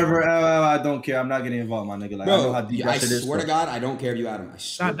say whatever. I don't care. I'm not getting involved, my nigga. Like, bro, I know how deep that shit is. I swear to God, I don't care if you add him. I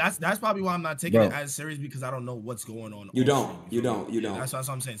swear. That's probably why I'm not taking it as serious because I don't know what's going on. You don't. That's what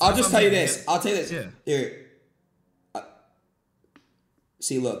I'm saying. I'll just tell you this. I'll tell you this. Yeah. Here.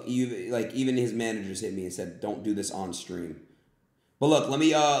 See, look, even his managers hit me and said, "Don't do this on stream." But look, let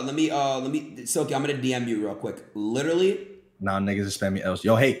me, Silky, I'm gonna DM you real quick. Literally. Nah, niggas is spamming else.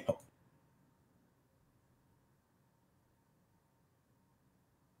 Yo, hey.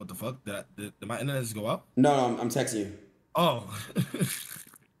 fuck? Did my internet just go out? No, I'm texting you. Oh.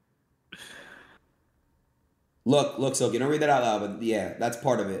 Look, Silky, don't read that out loud, but yeah, that's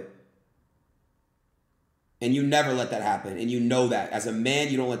part of it. And you never let that happen. And you know that. As a man,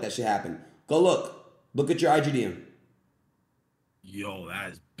 you don't let that shit happen. Go look. Look at your IGDM. Yo,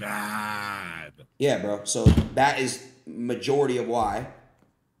 that is bad. Yeah, bro. So that is majority of why.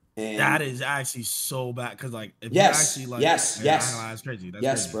 And that is actually so bad. Cause like if yes, you actually like yes. that's crazy. That's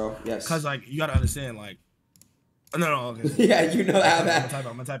yes, crazy. bro. Yes. Cause like you gotta understand, like no, okay. Yeah, you know how that.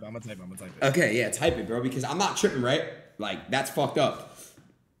 I'm gonna type it. Okay, yeah, type it, bro, because I'm not tripping, right? Like, that's fucked up.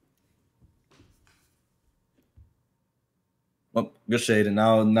 Well, good shade. And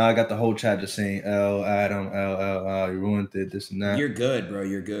now I got the whole chat just saying, L, Adam, L, you ruined it, this and that. You're good, bro.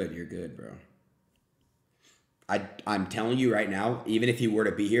 You're good, bro. I'm telling you right now, even if he were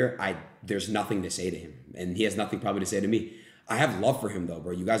to be here, there's nothing to say to him. And he has nothing probably to say to me. I have love for him, though,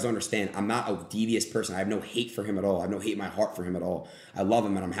 bro. You guys don't understand. I'm not a devious person. I have no hate for him at all. I have no hate in my heart for him at all. I love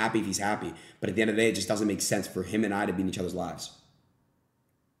him, and I'm happy if he's happy. But at the end of the day, it just doesn't make sense for him and I to be in each other's lives.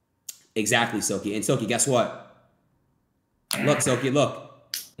 Exactly, Silky. And Silky, guess what? Look, Silky,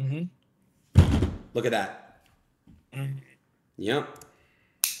 look. Mm-hmm. Look at that. Mm-hmm. Yep.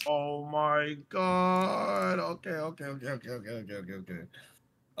 Oh, my God. Okay.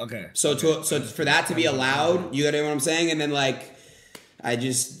 Okay. So for that to be allowed, you know what I'm saying? And then like,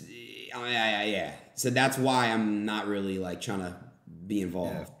 yeah. So that's why I'm not really like trying to be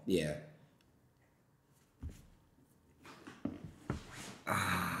involved. Yeah.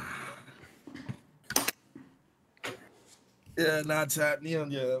 Yeah, not chat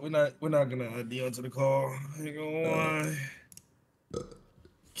Neon. Yeah, we're not gonna add Neon to the call. I ain't gonna lie.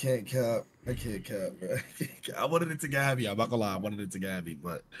 Can't cap. I can't cap, bro. I wanted it to Gabby. I'm not gonna lie. I wanted it to Gabby,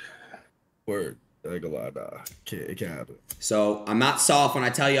 but word. I ain't gonna lie, nah. It can't happen. So I'm not soft when I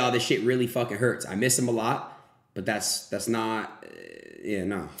tell y'all this shit really fucking hurts. I miss him a lot, but that's not. Yeah,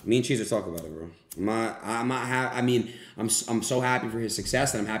 no. Me and Cheezer talk about it, bro. I'm so happy for his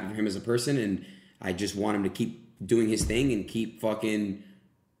success, and I'm happy for him as a person, and I just want him to keep doing his thing and keep fucking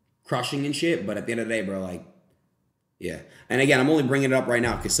crushing and shit. But at the end of the day, bro, like, yeah. And again, I'm only bringing it up right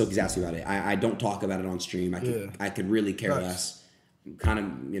now because Silky's asking about it. I don't talk about it on stream. I could really care less. Kind of,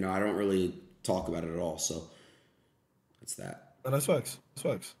 I don't really talk about it at all. So that's that. Oh, that's facts. That's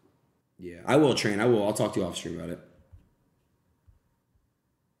facts. Yeah, I will, Train. I will. I'll talk to you off stream about it.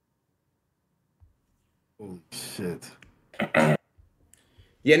 Oh, shit.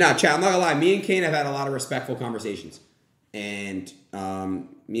 Yeah, no, chat. I'm not gonna lie. Me and Kane have had a lot of respectful conversations, and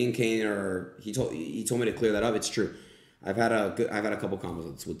me and Kane he told me to clear that up. It's true. I've had a couple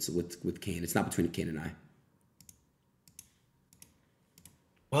combos with Kane. It's not between Kane and I.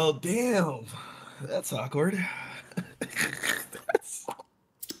 Well, damn, that's awkward.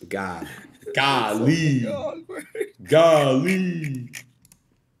 Golly.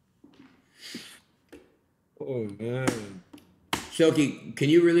 Oh man. Silky, can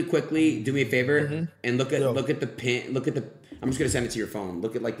you really quickly do me a favor and look at the pin? I'm just gonna send it to your phone.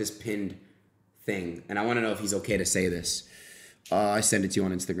 Look at like this pinned thing, and I want to know if he's okay to say this. I send it to you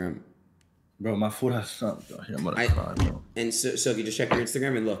on Instagram. Bro, my foot has something. I'm gonna cry, bro. And Silky, just check your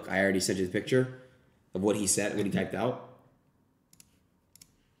Instagram and look. I already sent you the picture of what he said, what he typed out.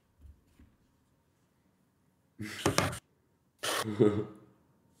 Your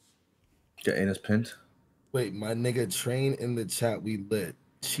anus pinned. Wait, my nigga Train in the chat. We lit.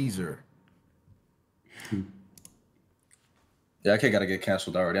 Cheezer. Yeah, I gotta get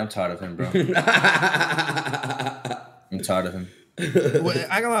canceled already. I'm tired of him, bro. I'm tired of him. Well,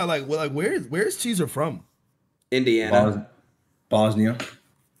 I gotta like where's Cheezer from? Indiana. Bosnia.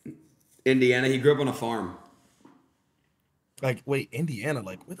 Indiana. He grew up on a farm. Like, wait, Indiana.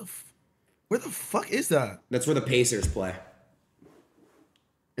 Like, where the fuck is that? That's where the Pacers play.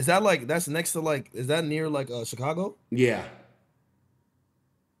 Is that like that's next to like? Is that near like Chicago? Yeah.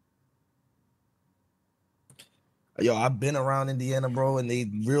 Yo, I've been around Indiana, bro, and they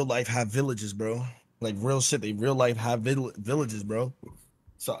real life have villages, bro. Like real shit, they real life have villages, bro.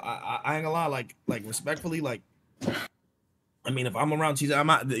 So I ain't gonna lie, like respectfully, like, I mean, if I'm around Cheezer, I'm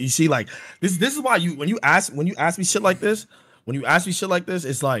not. You see, like this is why when you ask me shit like this,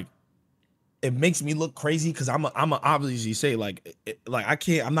 it's like it makes me look crazy because I'm obviously say like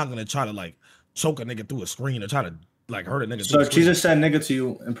I'm not gonna try to like choke a nigga through a screen or try to like hurt a nigga. So Cheezer said nigga to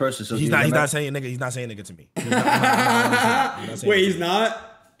you in person. So he's not saying nigga. He's not saying nigga to me. Wait, he's not.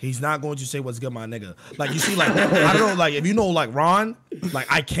 He's not going to say what's good, my nigga. Like, you see, like, I don't know, like, if you know, like, Ron, like,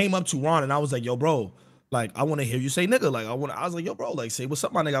 I came up to Ron and I was like, yo, bro, like, I want to hear you say nigga. Like, I was like, yo, bro, like, say what's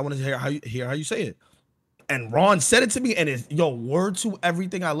up, my nigga. I want to hear how you say it. and Ron said it to me, and it's word to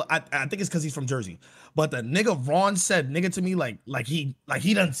everything. I think it's because he's from Jersey, but the nigga Ron said nigga to me like he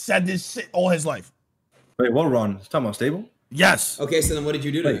done said this shit all his life. Wait, what Ron? He's talking about Stable? Yes. Okay, so then what did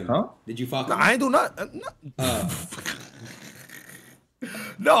you do to Wait, him? huh? Did you fuck No, him? I ain't do nothing.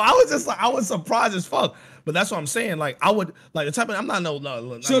 No, I was surprised as fuck. But that's what I'm saying. Like I would like the type of I'm not no.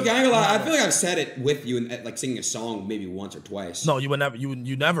 So I ain't gonna lie, I feel like I've said it with you and like singing a song maybe once or twice. No, you would never.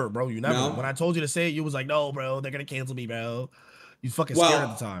 You never, bro. You never. No? When I told you to say it, you was like, no, bro. They're gonna cancel me, bro. You fucking scared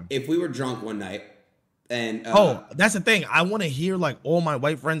at the time. If we were drunk one night and that's the thing. I want to hear like all my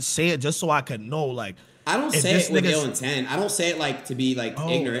white friends say it just so I could know. Like I don't say it with ill intent. I don't say it like to be like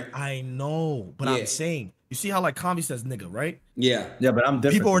ignorant. I know, but I'm saying. You see how like Konvy says nigga, right? Yeah, but I'm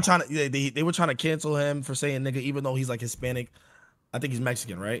different. People were trying to they were trying to cancel him for saying nigga, even though he's like Hispanic. I think he's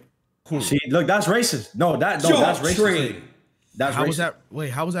Mexican, right? See, look, that's racist. That's racist. That's how racist. was that?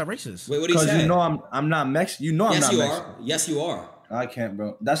 Wait, how was that racist? Wait, what did he say? You know I'm not Mexican. You know I'm not Mexican. Yes, you are. I can't,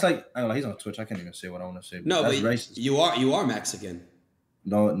 bro. That's like I don't know. He's on Twitch. I can't even say what I want to say. No, that's but racist. You are Mexican.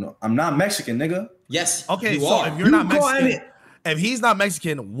 No, I'm not Mexican, nigga. Yes. Okay, you so are. if you're not Mexican, if he's not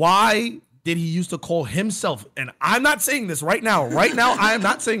Mexican, why did he used to call himself? And I'm not saying this right now. Right now, I am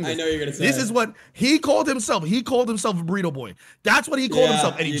not saying this. I know you're gonna say this is what he called himself. He called himself a burrito boy. That's what he called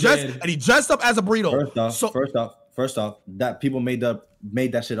himself, and he dressed up as a burrito. First off, that people made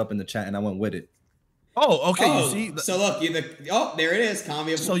that shit up in the chat, and I went with it. Oh, okay. You see, so look, there it is,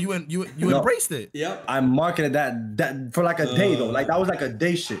 Konvy. So you embraced it. Yep. I marketed that for like a day though. Like that was like a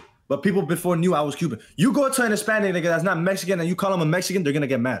day shit. But people before knew I was Cuban. You go to an Hispanic nigga that's not Mexican and you call him a Mexican, they're gonna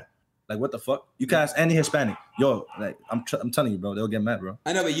get mad. Like what the fuck? You can ask any Hispanic. Yo, like I'm telling you, bro, they'll get mad, bro.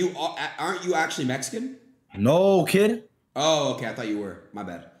 I know, but aren't you actually Mexican? No, kid. Oh, okay. I thought you were. My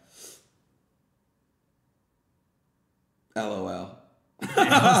bad. LOL. Wait,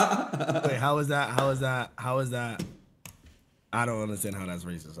 how is that? I don't understand how that's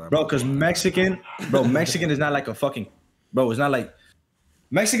racist, bro. Because Mexican is not like a fucking, bro. It's not like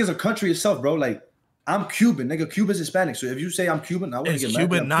Mexican's a country itself, bro. Like I'm Cuban, nigga. Cuba's Hispanic. So if you say I'm Cuban, I wouldn't get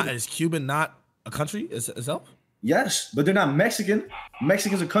mad. Is Cuban not a country itself? Yes, but they're not Mexican.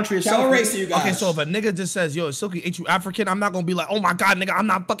 Mexican's a country itself. What race are you guys? Okay, so if a nigga just says, yo, Silky, ain't you African? I'm not gonna be like, oh my God, nigga, I'm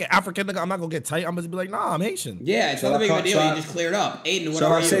not fucking African, nigga. I'm not gonna get tight. I'm gonna be like, nah, I'm Haitian. Yeah, it's not that big of a deal. You just cleared up. Aiden, what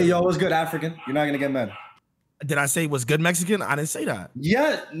are you? So I say, yo, what's good, African? You're not gonna get mad. Did I say what's good Mexican? I didn't say that.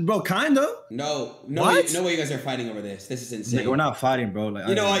 Yeah, bro, kinda. No what? No way you guys are fighting over this. This is insane. Nigga, we're not fighting, bro. Like,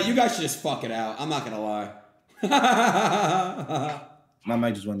 you know what? You guys should just fuck it out. I'm not gonna lie. My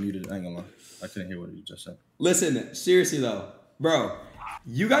mic just went muted. I ain't gonna lie. I couldn't hear what you just said. Listen, seriously though, bro,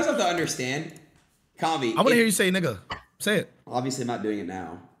 you guys have to understand, Konvy. I want to hear you say nigga. Say it. Obviously, I'm not doing it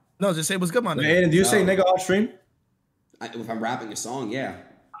now. No, just say what's good, my nigga. Aiden, do you say nigga off stream? If I'm rapping a song, yeah.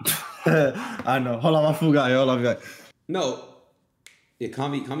 I know. Hold on, my fool got. Hold on, got. No. Yeah,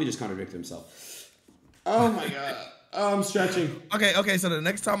 Konvy just contradicted himself. Oh my god. Oh, I'm stretching. Okay. So the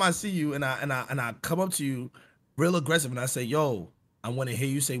next time I see you and I come up to you real aggressive and I say, yo, I want to hear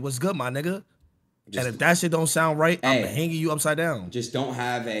you say what's good, my nigga. And if that shit don't sound right, I'm hanging you upside down. Just don't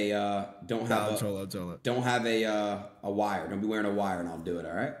have a I'll tell it. Don't have a wire. Don't be wearing a wire, and I'll do it.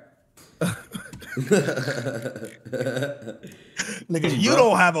 All right. Nigga, you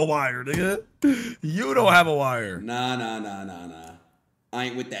don't have a wire, nigga. You don't have a wire. Nah. I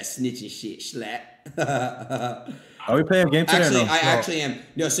ain't with that snitching shit, slat. Are we playing a game today? Actually, I actually am.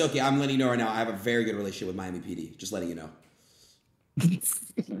 No, Silky, I'm letting you know right now. I have a very good relationship with Miami PD. Just letting you know.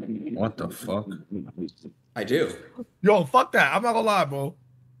 What the fuck? I do. Yo, fuck that. I'm not gonna lie, bro.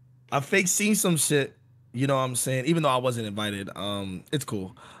 I fake seen some shit. You know what I'm saying? Even though I wasn't invited. It's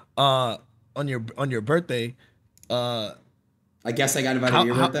cool. On your birthday, I guess I got invited to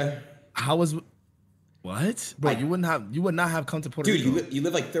your birthday. How was what? Bro, you would not have come to Puerto Rico. Dude, you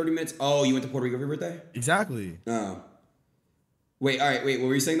live like 30 minutes. Oh, you went to Puerto Rico for your birthday? Exactly. Oh. Wait, all right, what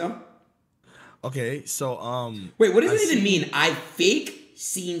were you saying though? Okay, so wait, what does it even mean? I fake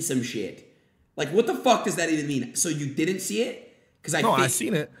seen some shit. Like, what the fuck does that even mean? So you didn't see it? Because I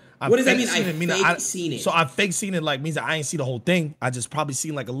seen it. What does that mean? I seen it. So I fake seen it like means that I ain't see the whole thing. I just probably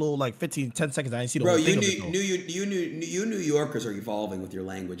seen like a little like 10 seconds. I ain't see the whole thing. Bro, you New Yorkers are evolving with your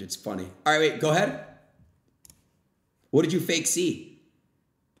language. It's funny. All right, wait, go ahead. What did you fake see?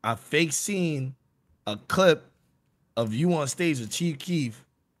 I fake seen a clip of you on stage with Chief Keef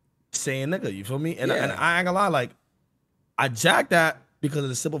saying nigga, you feel me? And I ain't gonna lie, like I jacked that because of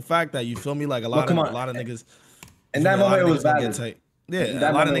the simple fact that you feel me, like a lot of niggas. In that moment, it was valid. Yeah,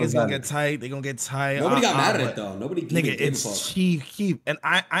 That a lot of moment was niggas gonna valid. get tight. They gonna get tight. Nobody got mad at but- it though. Nobody Nigga, gave a it's fuck. cheap. And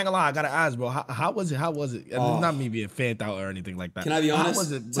I ain't gonna lie, I gotta ask, bro. How was it? How was it? And Oh. it's not me being fanned out or anything like that. Can I be honest? How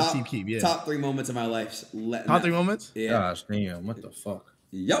was it with top, Chief Keef? Yeah. Top 3 moments of my life. Top 3 moments? Yeah. Gosh, damn, what the fuck?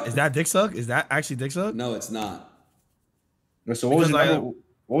 Yep. Is that dick suck? Is that actually dick suck? No, it's not. So what was, Because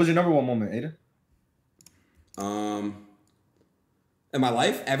what was your number one moment, Aiden? In my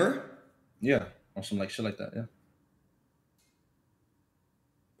life ever? Yeah, or some like shit like that. Yeah.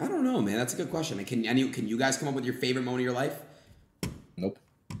 I don't know, man. That's a good question. Can you guys come up with your favorite moment of your life? Nope.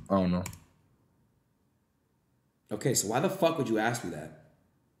 I don't know. Okay, so why the fuck would you ask me that?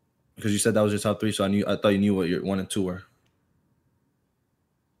 Because you said that was your top 3, so I thought you knew what your 1 and 2 were.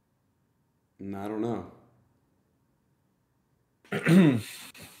 No, I don't know.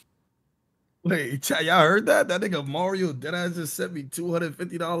 Wait, chat, y'all heard that? That nigga Mario deadass just sent me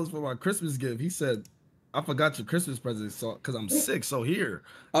 $250 for my Christmas gift. He said, I forgot your Christmas present because I'm sick, so here.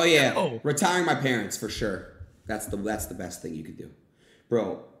 Oh yeah, Oh. retiring my parents for sure. That's the best thing you could do,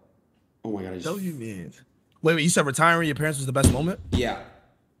 bro. Oh my god, Tell you, man. Wait, you said retiring your parents was the best moment? Yeah.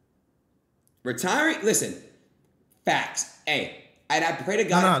 Retiring. Listen, facts. Hey, and I pray to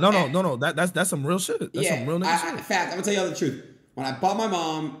God. No. That's some real shit. That's some real nigga shit. Fact. I'm gonna tell you the truth. When I bought my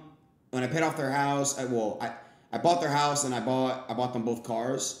mom, when I paid off their house, I bought their house and I bought them both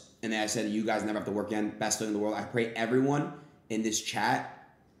cars. And then I said, you guys never have to work again. Best thing in the world. I pray everyone in this chat,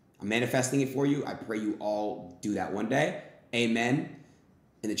 I'm manifesting it for you. I pray you all do that one day. Amen.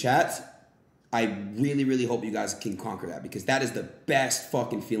 In the chat, I really, really hope you guys can conquer that because that is the best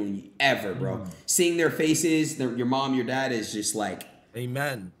fucking feeling ever, bro. Seeing their faces, your mom, your dad is just like,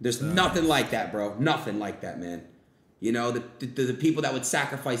 amen. There's nothing like that, bro. Nothing like that, man. You know, the people that would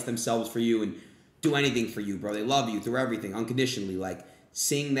sacrifice themselves for you and do anything for you, bro. They love you through everything, unconditionally. Like,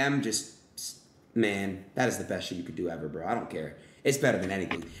 seeing them just, man, that is the best shit you could do ever, bro. I don't care. It's better than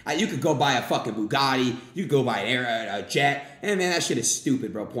anything. You could go buy a fucking Bugatti. You could go buy a jet. And, man, that shit is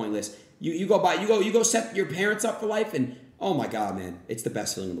stupid, bro. Pointless. You go set your parents up for life, and, oh, my God, man. It's the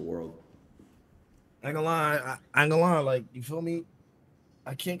best feeling in the world. I ain't gonna lie. Like, you feel me?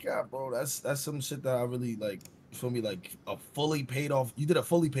 I can't cap, bro. That's some shit that I really, like, you feel me? Like, a fully paid off. You did a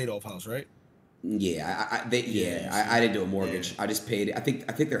fully paid off house, right? Yeah, I didn't do a mortgage. Yeah. I just paid it. I think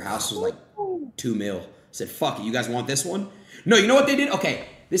their house was like $2 million. I said, fuck it. You guys want this one? No, you know what they did? Okay,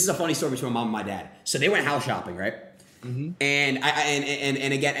 this is a funny story between my mom and my dad. So they went house shopping, right? Mm-hmm. And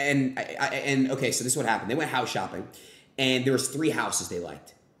okay, so this is what happened. They went house shopping, and there was 3 houses they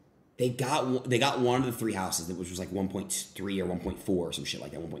liked. They got one of the 3 houses, which was like 1.3 or 1.4 or some shit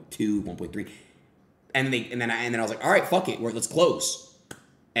like that, 1.2, 1.3. And then I was like, all right, fuck it, let's close.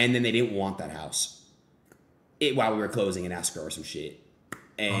 And then they didn't want that house while we were closing in escrow or some shit.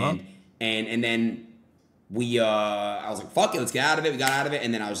 And then I was like, fuck it, let's get out of it. We got out of it.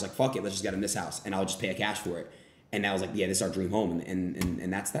 And then I was like, fuck it, let's just get in this house. And I'll just pay a cash for it. And I was like, yeah, this is our dream home.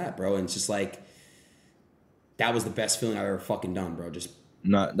 And that's that, bro. And it's just like, that was the best feeling I've ever fucking done, bro. Just.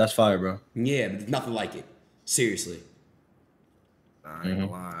 Nah, that's fire, bro. Yeah, but nothing like it. Seriously. I ain't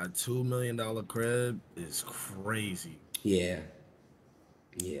gonna lie. $2 million crib is crazy. Yeah.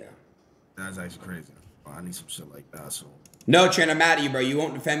 Yeah. That's actually crazy. Oh, I need some shit like that. So. No, Trent, I'm mad at you, bro. You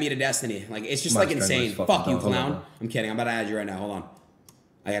won't defend me to Destiny. Like, it's just like insane. Fuck you, clown. I'm kidding. I'm about to add you right now. Hold on.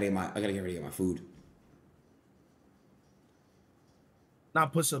 I gotta get ready to get my food.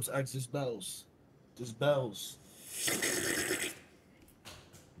 Not push-ups, X, just bells. Just bells. I'm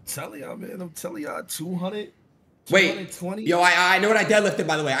telling y'all, 200. Wait, yo, I know what I deadlifted,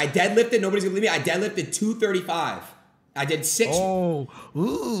 by the way. I deadlifted, nobody's gonna believe me. I deadlifted 235. I did 6. Oh,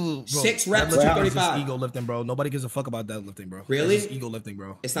 ooh, bro. 6 reps, 235. Ego lifting, bro. Nobody gives a fuck about deadlifting, bro. Really? It's ego lifting,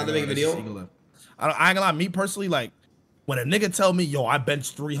 bro. It's not that big of a deal. I ain't gonna lie. Me personally, like, when a nigga tell me, yo, I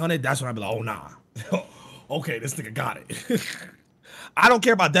bench 300, that's when I be like, oh nah. Okay, this nigga got it. I don't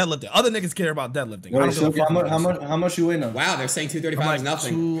care about deadlifting. Other nigks care about deadlifting. Wait, so how much you weigh now? Wow, they're saying 235 is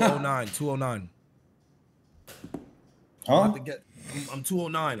nothing. 209. Huh? I'm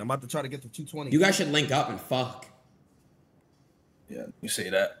 209. I'm about to try to get to 220. You guys should link up and fuck. Yeah, you say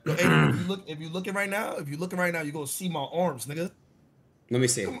that. Yo, Aiden, if you looking right now, you gonna see my arms, nigga. Let me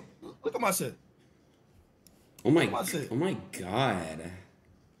see. Look at my shit. Oh my god.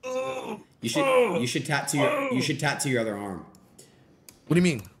 You should tattoo your other arm. What do you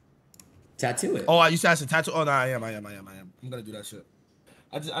mean? Tattoo it. Oh, I used to ask a tattoo. Oh no, I am. I'm gonna do that shit.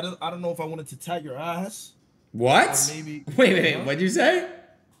 I don't know if I wanted to tat your ass. What? Maybe. Wait. What did you say?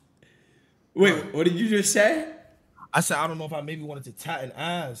 Wait, what did you just say? I said I don't know if I maybe wanted to tat an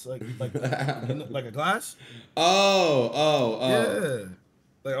ass, like a glass. Oh. Yeah.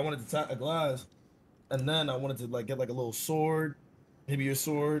 Like I wanted to tat a glass, and then I wanted to like get like a little sword, maybe your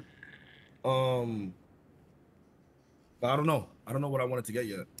sword. I don't know. I don't know what I wanted to get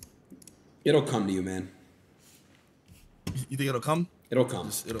yet. It'll come to you, man. You think it'll come? It'll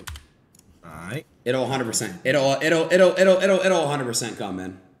come. It'll. All right. It'll 100%. It'll 100% come,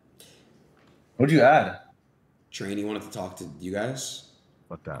 man. What'd you add? Train, you wanted to talk to you guys?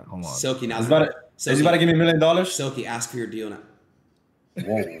 Fuck that. Hold on. Silky, now. Is he about to give me $1 million? Silky, ask for your deal now.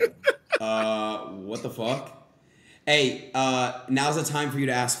 Whoa. What the fuck? Hey, now's the time for you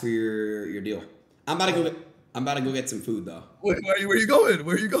to ask for your deal. I'm about to go get some food though. Wait, where you going?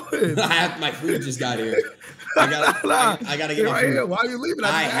 Where you going? My food just got here. I gotta get my food. Here. Why are you leaving?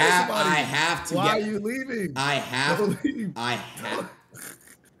 I have to. Why are you leaving? I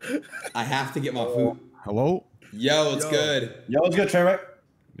have to get my food. Hello? Yo, it's good. Yo, it's good, Trey, right?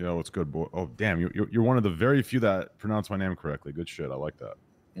 Yo, what's good, boy? Oh, damn, you're one of the very few that pronounce my name correctly. Good shit. I like that.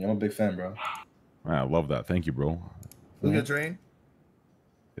 Yeah, I'm a big fan, bro. I love that. Thank you, bro. Look at Train.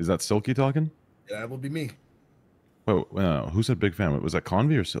 Is that Silky talking? Yeah, that will be me. Oh, who said big fan? Was that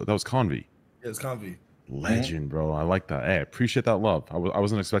Konvy or Silky? That was Konvy. Yeah, it's Konvy. Legend, bro. I like that. Hey, I appreciate that love. I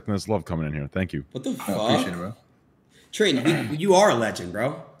wasn't expecting this love coming in here. Thank you. What the fuck? I appreciate it, bro. Train, you are a legend,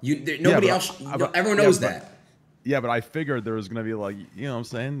 bro. Nobody else. Everyone knows that. Yeah, but I figured there was gonna be like, you know what I'm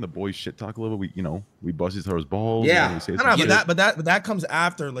saying? The boys shit talk a little. We bust each other's balls. Yeah. We say But that comes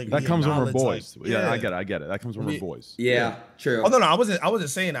after like that comes when we're boys. Like, yeah, I get it. That comes when we're boys. Yeah, true. Oh no, I wasn't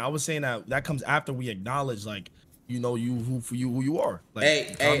saying that. I was saying that comes after we acknowledge like who you are. Like,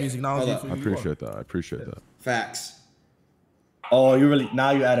 hey, I appreciate that. I appreciate that. Facts. Oh, now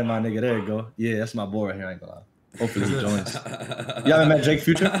you added my nigga. There you go. Yeah, that's my boy right here. I ain't gonna lie. Hopefully he joins. You haven't met Jake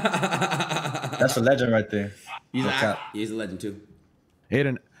Future? That's a legend right there. He's a legend too.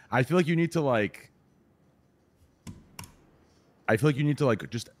 Hayden, I feel like you need to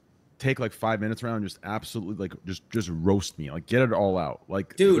just take like 5 minutes around and just absolutely like just roast me, like get it all out,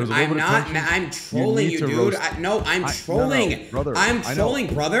 like dude. I'm not. I'm trolling you, dude. I'm trolling, brother. I'm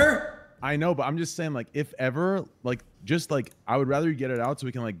trolling, brother. I know, but I'm just saying, like, if ever, like, just like I would rather you get it out so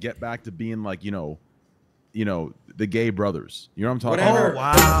we can like get back to being like the gay brothers. You know what I'm talking about? Whatever.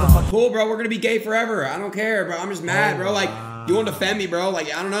 Wow. Cool, bro. We're gonna be gay forever. I don't care, bro. I'm just mad, bro. Like, you want to defend me, bro?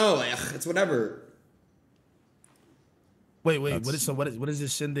 Like, I don't know. Like, it's whatever. Wait. What is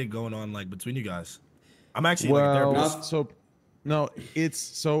this shindig going on like between you guys? I'm actually like a therapist.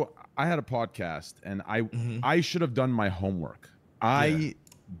 So I had a podcast and I should have done my homework. I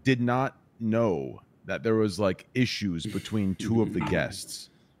did not know that there was like issues between two of the guests.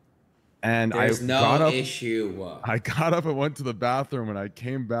 And I got up and went to the bathroom, and I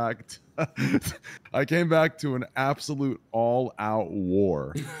came back to an absolute all-out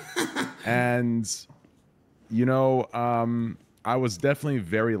war. And I was definitely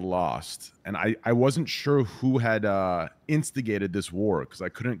very lost, and I wasn't sure who had instigated this war because I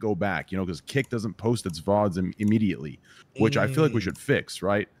couldn't go back, because Kick doesn't post its VODs immediately, which I feel like we should fix,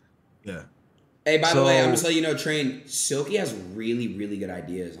 right? Yeah. Hey, by the way, I'm just letting you know, Train, Silky has really, really good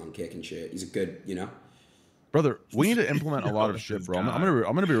ideas on Kick and shit. He's a good, Brother, we need to implement a lot of shit, bro. I'm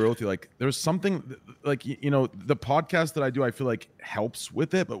gonna be real with you. Like, there's something like the podcast that I do, I feel like helps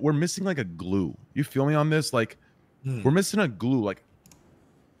with it, but we're missing like a glue. You feel me on this? Like, we're missing a glue. Like,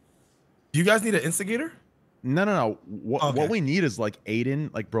 do you guys need an instigator? No. What we need is like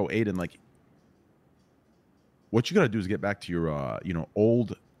Aiden, like what you gotta do is get back to your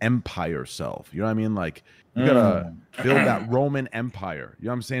old empire self. You know what I mean? Like, you gotta build that Roman Empire. You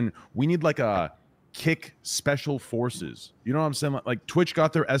know what I'm saying? We need like a Kick special forces. You know what I'm saying? Like Twitch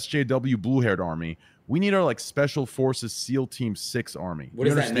got their SJW blue-haired army. We need our like special forces SEAL Team 6 army. What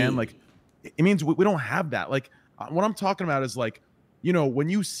does that mean? Like, it means we don't have that. Like, what I'm talking about is like, when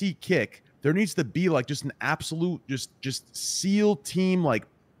you see Kick, there needs to be like just an absolute just SEAL team, like,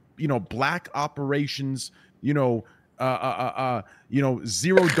 black operations, Zero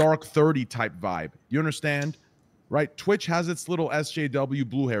Dark 30 type vibe. You understand? Right? Twitch has its little SJW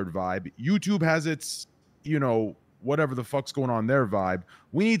blue-haired vibe. YouTube has its, whatever the fuck's going on their vibe.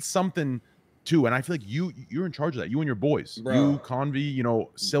 We need something too, and I feel like you're in charge of that. You and your boys, bro. You, Konvy,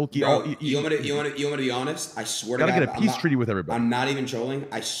 Silky. Bro, you want me to be honest? I swear to God, gotta get a peace treaty with everybody. I'm not even trolling.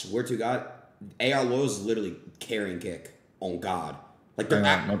 I swear to God, AR Low is literally carrying Kick on God. Like, you're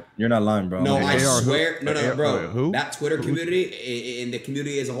not lying, bro. No, I swear. No, bro. Who? That Twitter community and the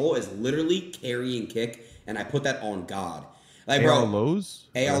community as a whole is literally carrying Kick. And I put that on God. Like, bro, AR Lows?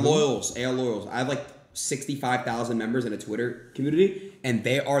 AR Loyals. I have like 65,000 members in a Twitter community, and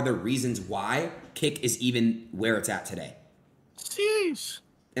they are the reasons why Kick is even where it's at today. Jeez.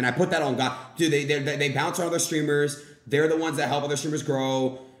 And I put that on God. Dude, they bounce on other streamers. They're the ones that help other streamers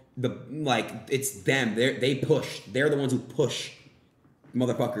grow. It's them. They push. They're the ones who push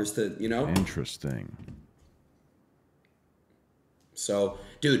motherfuckers to, you know. Interesting. So,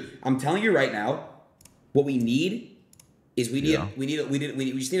 dude, I'm telling you right now, what we need is we just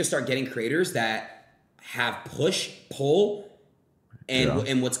need to start getting creators that have push, pull,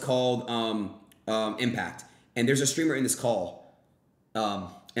 and what's called impact. And there's a streamer in this call,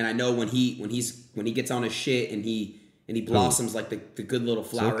 and I know when he gets on his shit and he blossoms like the good little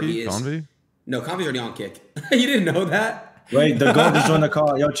flower Sliky? he is. Konvy? No, Konvy's already on kick. You didn't know that? Wait, the goat just joined the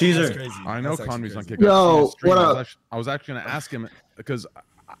call. Yo, Cheezer. I know Konvy's on kick. Yo, what up? I was actually gonna ask him because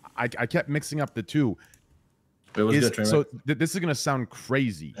I kept mixing up the two. It was good, so this is gonna sound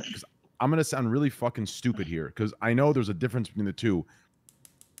crazy because I'm gonna sound really fucking stupid here because I know there's a difference between the two.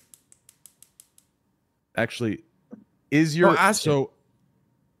 Actually, is your so?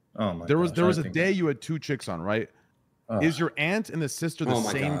 Oh my! There was a day you had two chicks on, right? Is your aunt and the sister the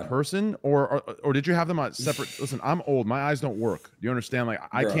same person, or did you have them on separate? Listen, I'm old. My eyes don't work. Do you understand? Like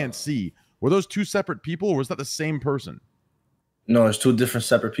I can't see. Were those two separate people, or was that the same person? No, it's two different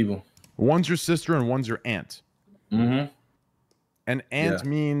separate people. One's your sister and one's your aunt. Mm-hmm. And aunt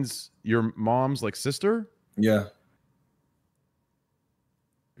means your mom's like sister. Yeah.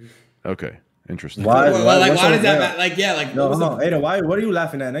 Okay. Interesting. Why does that matter? Like, yeah, like. No, Aiden, why? What are you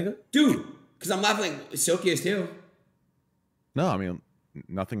laughing at, nigga? Dude, because I'm laughing like Silky is too. No, I mean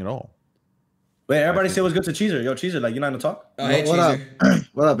nothing at all. Wait, everybody say what's good to Cheezer. Yo, Cheezer, like you know how to talk? Oh, hey, what up?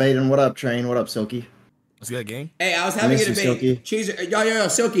 What up, Aiden? What up, Train? What up, Silky? What's good, gang? Hey, I was having a debate. Silky. Cheezer, yo,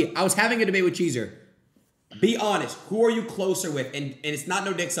 Silky. I was having a debate with Cheezer. Be honest. Who are you closer with? And it's not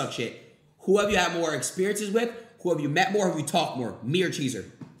no dick suck shit. Who have you had more experiences with? Who have you met more? Who have you talked more? Me or Cheezer?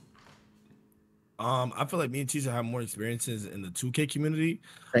 I feel like me and Cheezer have more experiences in the 2K community.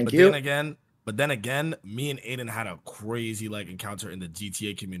 Thank you. But then again, me and Aiden had a crazy like encounter in the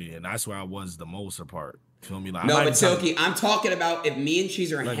GTA community, and that's where I was the most apart. Feel me? Like, no, but Silky, I'm talking about if me and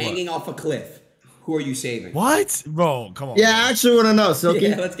Cheezer are like hanging off a cliff. Who are you saving? What? Bro, come on. Yeah, I actually want to know, Silky.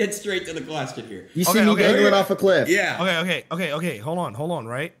 Yeah, let's get straight to the question here. You see me dangling off a cliff. Yeah. Okay. Hold on,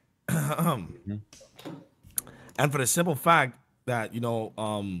 right? And for the simple fact that, you know,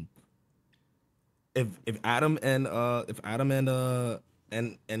 if Adam and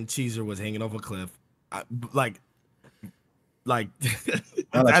Cheezer was hanging off a cliff, that's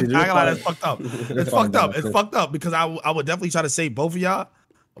fucked up. It's fucked up. It's fucked up because I would definitely try to save both of y'all.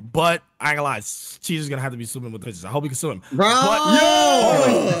 But I ain't gonna lie, Cheezer's gonna have to be swimming with fishes. I hope he can swim. Bro,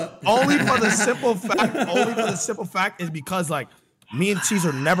 only for the simple fact is because like me and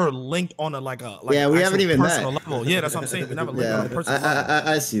Cheezer never linked on we haven't even personal met. level. Yeah, that's what I'm saying. We never linked on a personal level.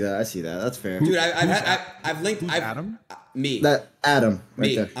 I see that. That's fair. Dude, I've linked. Adam? Me. That Adam.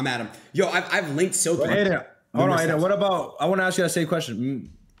 Me. There. I'm Adam. Yo, I've linked Silky. Aiden, hold on, Aiden. What about? I want to ask you that same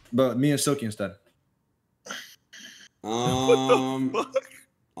question, but me and Silky instead. Honestly?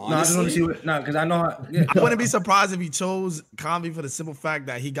 No, I just want to see what. No, because I know. I wouldn't be surprised if he chose Konvy for the simple fact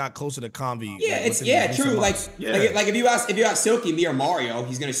that he got closer to Konvy. Yeah, true. Like if you ask Silky, me or Mario,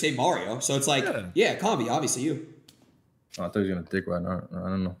 he's gonna say Mario. So it's like, yeah, Konvy, obviously you. Oh, I thought he was gonna dick right now. I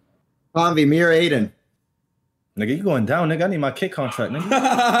don't know. Konvy, me or Aiden? Nigga, you going down, nigga. I need my kick contract, nigga.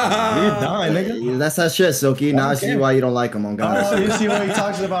 You're dying, nigga. That's that shit, Silky. Now I see why you don't like him on God. You see what he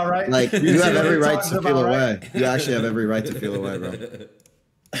talks about, right? Like, you have every right to feel away. You actually have every right to feel away, bro.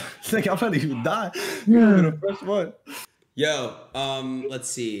 Like, I'm ready to die. You're the first one. Yo, let's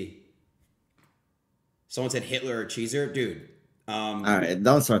see. Someone said Hitler or Cheezer, dude. All right,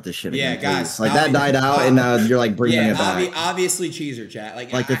 don't start this shit again. Yeah, guys. Like that died out, and now you're like bringing it back. Obviously Cheezer, chat.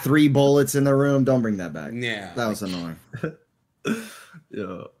 Like the 3 bullets in the room. Don't bring that back. Yeah, that was annoying.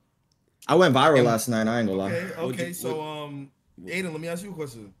 Yeah, I went viral last night. I ain't gonna lie. Okay. So, Aiden, let me ask you a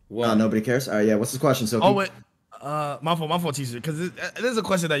question. Nobody cares. All right, yeah. What's the question, Silky? Oh wait, my fault, Cheezer. Because there's a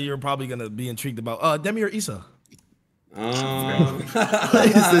question that you're probably gonna be intrigued about. Demi or Issa? What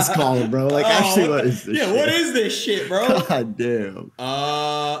is this called, bro? Like, actually, what is this? Yeah, shit? what is this shit, bro? God damn.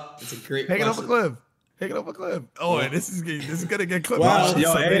 It's a great. Take it off a cliff. Take it off a cliff. Oh, this is gonna get clipped. Wow.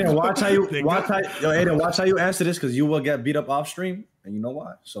 Yo, Aiden, watch how you answer this, because you will get beat up off stream, and you know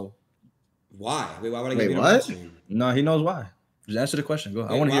why. So why? Wait, why would I get beat up off stream? No, he knows why. Just answer the question. Go.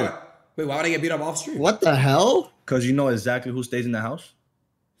 I want to hear it. Wait, why would I get beat up off stream? What the hell? Because you know exactly who stays in the house,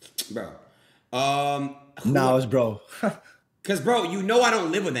 bro. No, it's bro. Because, bro, you know I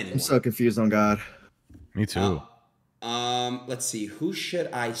don't live with anyone. I'm so confused on God. Me too. Let's see. Who should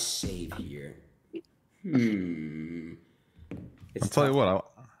I save here? I'll tell you what.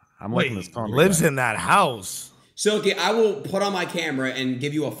 I'm liking this conversation. Lives in that house. Silky, I will put on my camera and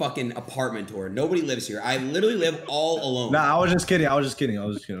give you a fucking apartment tour. Nobody lives here. I literally live all alone. Nah, I was just kidding. I just want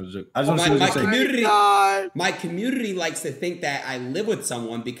to see what my you say. community, my community likes to think that I live with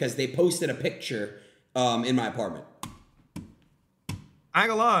someone because they posted a picture in my apartment. I ain't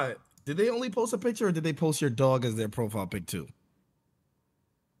gonna lie. Did they only post a picture or did they post your dog as their profile pic too?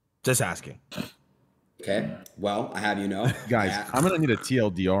 Just asking. Okay. Well, I have you know. Guys, I'm gonna need a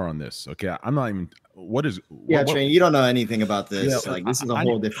TLDR on this. Okay, I'm not even. What is? Yeah, what, Train, you don't know anything about this. Yeah, Like, this is a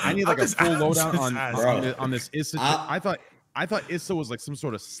whole different. I need like a full lowdown on this Issa. I thought Issa was like some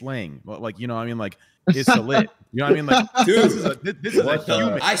sort of slang, but like, you know what I mean, like Issa lit. You know what I mean, like, dude, this is a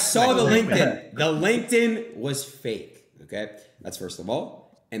human. I saw the LinkedIn. The LinkedIn was fake. Okay, that's first of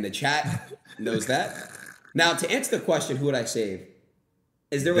all, and the chat knows that. Now, to answer the question, who would I save?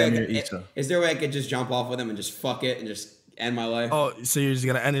 Is there a way I could just jump off with him and just fuck it and just end my life? Oh, so you're just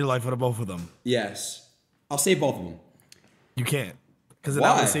gonna end your life with both of them? Yes. I'll save both of them. You can't. Because then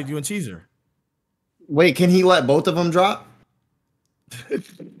that would save you and Cheezer. Wait, can he let both of them drop?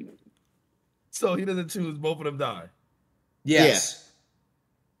 So he doesn't choose both of them die. Yes.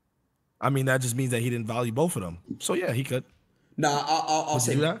 Yeah. I mean, that just means that he didn't value both of them. So yeah, he could. No, I'll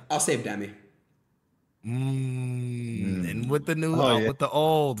save Demi. And with the new, with the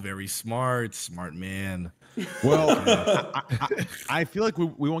old, very smart man. Well, I feel like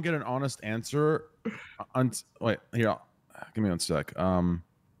we won't get an honest answer. Wait, here, give me one sec.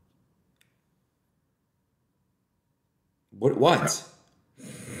 What?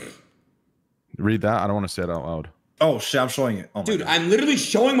 Read that. I don't want to say it out loud. Oh shit, I'm showing it. Oh, dude, I'm literally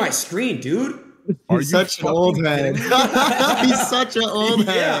showing my screen, dude. He's such an old man. He's such an old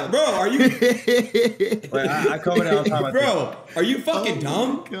man. Yeah, bro. Are you? Wait, I covered it on time. Bro, are you fucking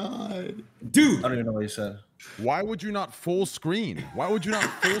dumb? God, dude. I don't even know what you said. Why would you not full screen? Why would you not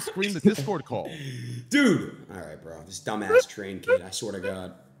full screen the Discord call? Dude. All right, bro. This dumbass train kid. I swear to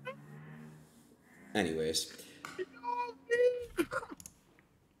God. Anyways.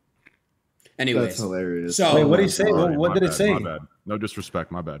 That's hilarious. So, wait, what did he say? What did it say? My bad. No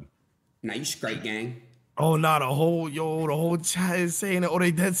disrespect. My bad. Nah, you straight gang. Oh, no, the whole chat is saying it. Oh, they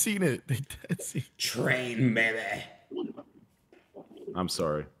dead seen it. They dead seen it. Train, baby. I'm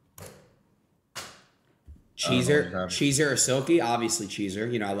sorry. Cheezer or Silky? Obviously Cheezer.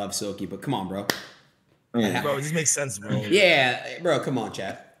 You know, I love Silky, but come on, bro. Yeah. Bro, it just makes sense, bro. Yeah, bro, come on,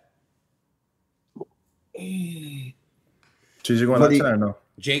 chat. Cheezer going out tonight or no?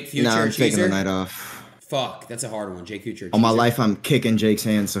 Jake Future, Nah, I'm Cheezer? taking the night off. Fuck, that's a hard one. Jake Future. On my life, I'm kicking Jake's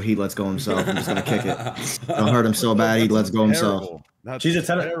hand so he lets go himself. I'm just gonna kick it. Don't hurt him so bad he lets go himself. Cheezer,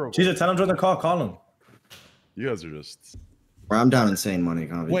 tell him join the call. Call him. You guys are just. I'm down insane money,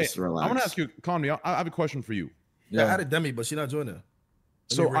 Konvy. Wait, just relax. I'm gonna ask you, Konvy. I have a question for you. Yeah, I had a Demi, but she's not joining.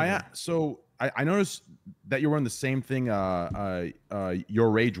 So I noticed that you're wearing the same thing.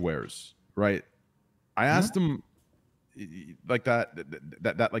 Your Rage wears, right? I asked him, like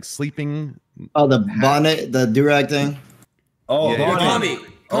that like sleeping. Oh, the bonnet, the durag thing. Oh, yeah.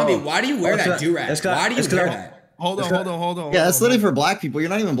 Tommy, why do you wear that durag? Why do you wear that? Hold on. Yeah, that's literally for black people. You're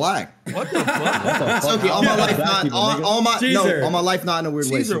not even black. What the fuck? Okay, all my life not all my life not in a weird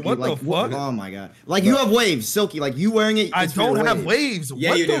way. Caesar, what the fuck? Oh my god. Like you have waves, Silky. Like you wearing it. I don't have waves.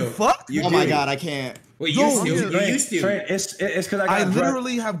 Yeah, what you the do. fuck? Oh my god, I can't. Wait, you used to. It's because I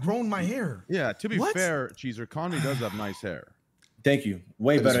literally have grown my hair. Yeah, to be fair, Cheezer, Konvy does have nice hair. Thank you.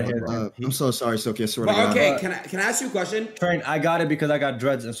 Way better hair. I'm so sorry, Silky. I swear to God. Okay, can I ask you a question? Train, I got it because I got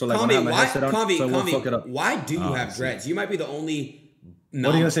dreads, and so like when I have my headset on, so we'll fuck it up. Why do you have dreads? You might be the only. What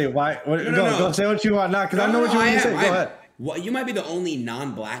are you gonna say? Why? Go say what you want now, because I know what you want to say. Go ahead. Well, you might be the only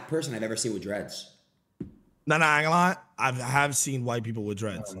non-black person I've ever seen with dreads. No, I ain't gonna lie. I have seen white people with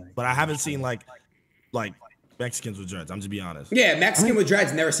dreads, but I haven't seen like Mexicans with dreads. I'm just be honest. Yeah, Mexican with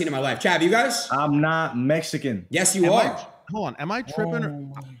dreads. Never seen in my life. Chad, you guys? I'm not Mexican. Yes, you are. Hold on, am I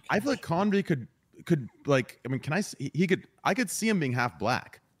tripping? I feel like Konvy could like. I mean, I could see him being half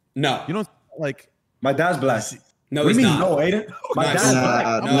black. No, you know, like my dad's black. No, he's not. No, Aiden. My dad's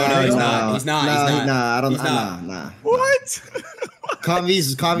black. No, he's not. He's not. Nah, I don't. Nah. What?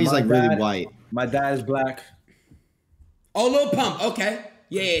 Konvy's like really white. My dad is black. Oh, Lil Pump. Okay.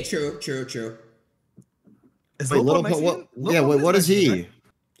 Yeah. True. Is Wait, Lil Pump? What is he?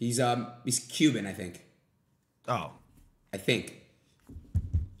 He's Cuban, I think. Oh. I think.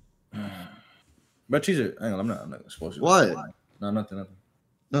 But Cheezer, hang on, I'm not supposed to. What? No, nothing.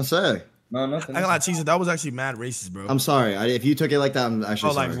 No, say. No, nothing. I ain't gonna lie, Cheezer, that was actually mad racist, bro. I'm sorry. If you took it like that, I'm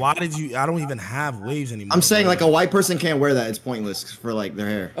actually sorry. Like, why did you? I don't even have waves anymore. I'm saying, like, a white person can't wear that. It's pointless for, like, their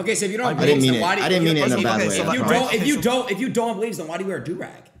hair. Okay, so if you don't have I didn't waves, mean it. I didn't mean it in a bad way. If you don't have waves, then why do you wear a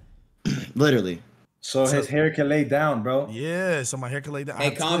do-rag? Literally. So his hair can lay down, bro. Yeah, so my hair can lay down.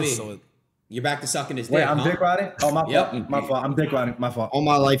 Hey, Konvy, you're back to sucking his dick. Wait, I'm dick riding? Oh, my Yep. fault. My fault. I'm dick riding. My fault. All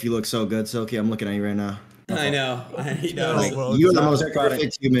my life, you look so good, Silky. I'm looking at you right now. I know. He Yo, does. bro, You are the I'm most dick riding.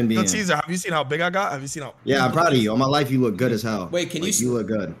 perfect human being. Yo, Teaser, have you seen how big I got? Have you seen how? Yeah, I'm proud of you. All my life, you look good as hell. Wait, can Like, you you look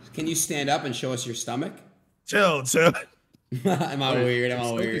good. Can you stand up and show us your stomach? Chill. Am I weird? Am I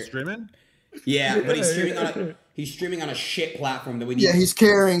Silky weird? streaming? Yeah, but he's streaming on a shit platform that we need. Yeah, he's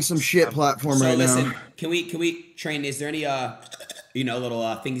carrying some shit platform So right listen, now. can we train? Is there any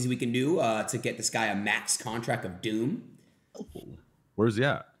little things we can do to get this guy a max contract of Doom? Where's he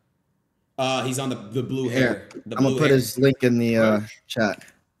at? He's on the blue hair. Here, The I'm gonna blue put hair. his link in the chat.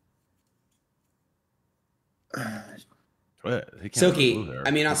 What? He can't Silky. have blue hair.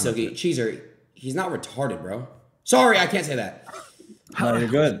 I mean, not Silky. Cheeser. He's not retarded, bro. Sorry, I can't say that. No, you're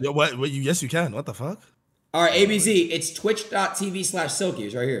good. Yo, what? Yes, you can. What the fuck? All right, ABZ. It's twitch.tv/Silky.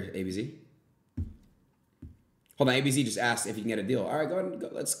 It's right here, ABZ. Hold on, ABZ just asked if you can get a deal. All right, go ahead and go.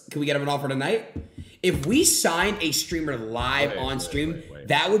 Can we get him an offer tonight? If we signed a streamer live on stream,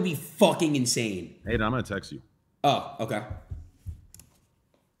 that would be fucking insane. Hey, I'm gonna text you. Oh, okay.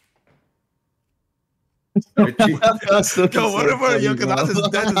 Yo, whatever, yo, because I just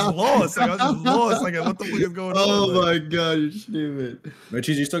lost. Like, I just lost. Like, what the fuck is going on? Oh my god, you're stupid.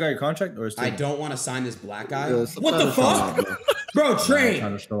 Richie, you still got your contract, or is I don't want to sign this black guy. Yeah, What the fuck? Bro, trying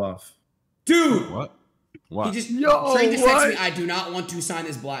Train. to show off? Dude. What? What? He just, Yo, Train just texted what? me, I do not want to sign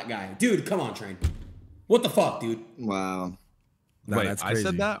this black guy. Dude, come on, Train. What the fuck, dude? Wow. Nah, Wait, that's I crazy.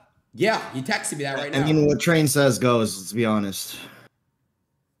 said that? Yeah, you texted me that right now. I mean, what Train says goes, let's be honest.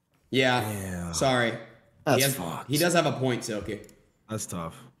 Yeah. Damn. Sorry. That's He does have a point, Silky. That's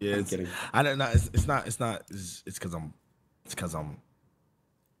tough. Yeah, I'm kidding. I don't know. It's not. It's because I'm. It's because I'm.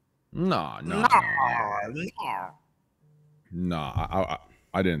 No.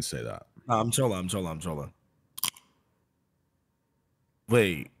 I didn't say that. Nah, I'm trolling.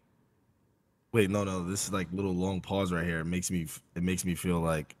 Wait, no. This is like little long pause right here. It makes me feel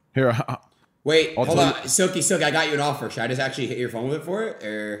like. Here, Wait, I'll hold tell on. Silky, I got you an offer. Should I just actually hit your phone with it for it?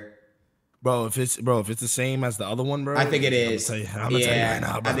 Or Bro, if it's the same as the other one, bro. I think it is. I'm gonna tell you right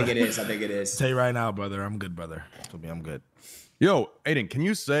now, brother. I think it is. Tell you right now, brother. I'm good, brother. I'm good. yo, Aiden, can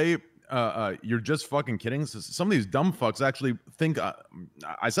you say you're just fucking kidding? Some of these dumb fucks actually think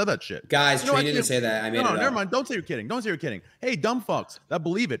I said that shit. Guys, You know Train what? didn't say that. I made it up. Never mind. Don't say you're kidding. Don't say you're kidding. Hey, dumb fucks that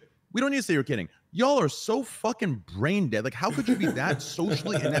believe it. We don't need to say you're kidding. Y'all are so fucking brain dead. Like, how could you be that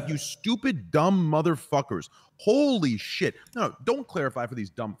socially inept, you stupid, dumb motherfuckers? Holy shit. No, don't clarify for these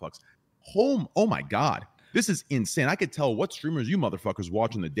dumb fucks. Oh my God. This is insane. I could tell what streamers you motherfuckers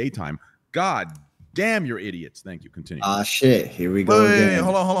watch in the daytime. God damn, you're idiots. Thank you. Continue. Ah, shit. Here we go Wait, again.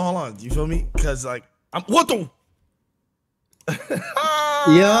 hold on. You feel me? Because like I'm what the.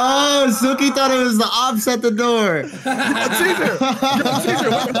 Yo, Silky thought it was the ops at the door.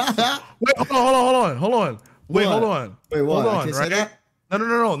 Wait, hold on. Wait, What? hold on. Wait, what? Hold I on, can't say right? that?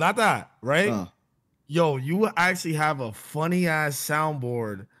 No, not that, right? Oh. Yo, you actually have a funny ass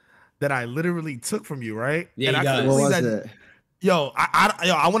soundboard that I literally took from you, right? Yeah, and he I does. couldn't What believe was that- it? Yo,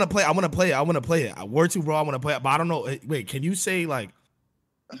 I want to play. I want to play it. Word to bro, I want to play it, but I don't know. Wait, can you say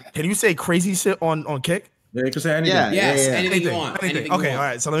crazy shit on Kick? Yeah, you can say anything. Yeah. Yes, anything you want. Anything. Anything you Okay, want. all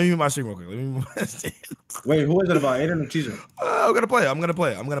right. So let me move my stream real quick. Let me move my stream. Wait, who is it about? Aiden or Cheezer? I'm gonna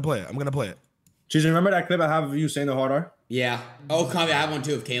play it. Cheezer, remember that clip I have of you saying the hard R? Yeah. Oh, Konvy, I have one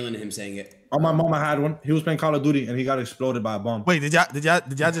too of Kalen and him saying it. On my mom, I had one. He was playing Call of Duty and he got exploded by a bomb. Wait, did y'all just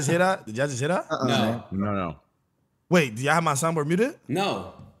hear that? Did y'all just hear that? No. No. Wait, do y'all have my soundboard muted?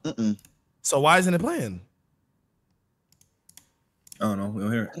 No. So why isn't it playing? I don't know. We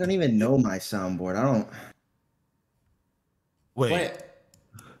don't hear it. I don't even know my soundboard. I don't. Wait, What?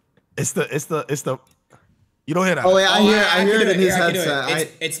 it's the. You don't hear that? Oh, yeah, I hear can it do in his Here, I can do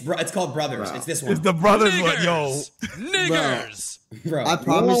it. headset. It's called Brothers. Bro. It's this one. It's the brothers. Yo, Niggers! Bro. I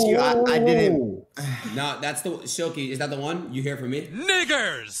promise you, I didn't. Whoa. No, that's the Silky. Is that the one you hear from me?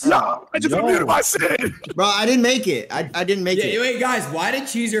 Niggers! no, I just Yo. muted my shit. Bro, I didn't make it. I didn't make Yeah, it. wait, guys. Why did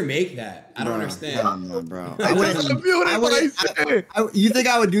Cheezer make that? I don't Bro, understand. come on, bro. I just muted my shit. You think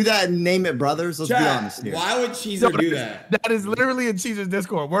I would do that and name it Brothers? Let's be Chat, honest here. why would Cheezer do that? That is literally in Cheese's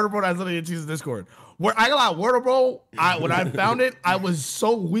Discord. Word bro, that's literally in Cheese's Discord. Where I got Word bro, when I found it, I was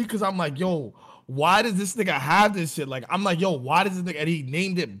so weak because I'm like, yo, why does this nigga have this shit? Like, I'm like, yo, why does this nigga? And he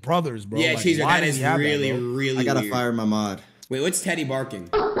named it Brothers, bro. Yeah, like, Cheezer, why that does is he have really, that, bro? really I gotta weird. fire my mod. Wait, what's Teddy barking?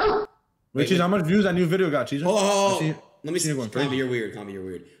 Wait, Cheezer, how much views that new video got, Cheezer? Hold on. I see- Let me see see. you going crazy. Konvy, you're weird. Konvy, you're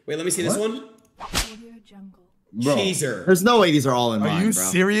weird. Wait, let me see this one. Bro. Cheeser. There's no way these are all in Are mine, you bro.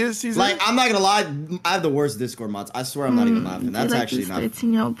 serious, Caesar? Like, I'm not gonna lie. I have the worst Discord mods. I swear I'm not even laughing. That's actually not.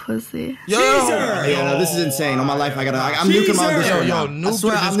 Your pussy. Yo, Cheeser! Yeah, no, this is insane. On my life, I'm nuking my Cheeser! Discord. Yo, now. noob I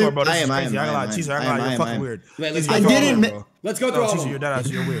swear, to I'm Discord, bro. nuke. This I is am. crazy. I ain't gonna lie, Cheeser. I ain't gonna lie. You're fucking weird. Wait, let's I go through all didn't of them. Let's go through No, all of Cheeser, you're them. dead ass.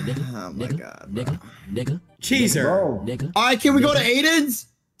 You're weird. Oh my god. Bro. Cheeser. Bro. All right, can we go to Aiden's?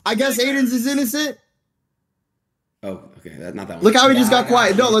 I guess Aiden's is innocent. Oh, okay. Not that one. Look how he just got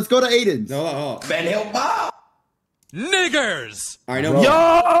quiet. No, let's go to Aiden's. No. Niggers. All right, no. Yo!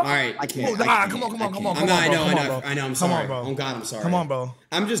 All right. I can't. Nah, come on, I know. I'm Come sorry. on, bro. Oh God, I'm sorry. Come on, bro.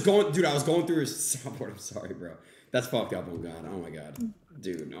 I'm just going, dude. I was going through his soundboard. I'm sorry, bro. That's fucked up. Oh God. Oh my God,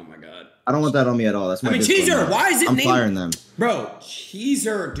 dude. Oh my God. I don't want that on me at all. That's my Discord Cheeser. mod. Why is it I'm named? firing them. Bro,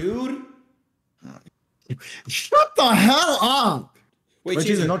 Cheeser, dude. Shut the hell up. Wait, Wait,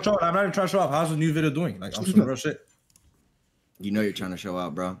 Cheeser, Cheeser. no troll. I'm not even trying to show off. How's the new video doing? Like, I'm some real shit. You know you're trying to show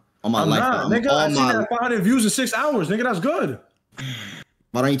out, bro. On my I'm life, not, bro. nigga. I seen that 500 views in 6 hours, nigga. That's good.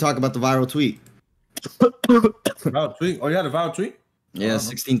 Why don't you talk about the viral tweet? Viral tweet. Oh, you had a viral tweet? Yeah,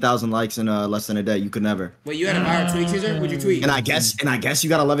 16,000 likes in less than a day. You could never. Wait, you had a viral tweet, Cheeser? What'd you tweet? And I guess you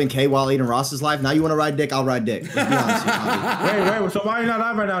got 11K while Aiden Ross's live. Now you want to ride dick? I'll ride dick. Let's be honest with you. Wait. So why are you not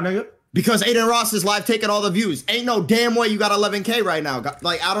live right now, nigga? Because Aiden Ross is live taking all the views. Ain't no damn way you got 11K right now.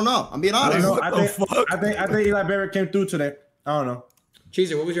 Like, I don't know. I'm being honest. I think Eli Barrett came through today. I don't know.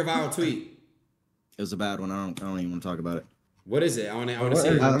 Cheeser, what was your viral tweet? It was a bad one. I don't even want to talk about it. What is it? I want to see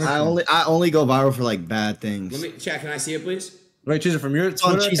it. I only go viral for like bad things. Let me check. Can I see it, please? Wait, Cheeser, from your It's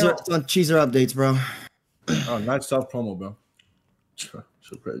on Twitter Cheeser, account? it's on Cheeser updates, bro. Oh, nice self promo, bro. So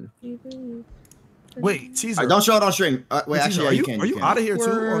crazy. Wait, Caesar. Don't show it on stream. Wait, Caesar, actually, are you can. are you out of here too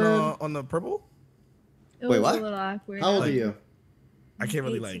on the purple? It Wait, was what? a little awkward. How old are you? I can't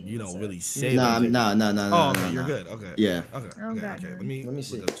really really say. Nah. Oh, okay, you're good. Okay. Yeah. Okay. Oh, Okay. God, Okay. no. Let me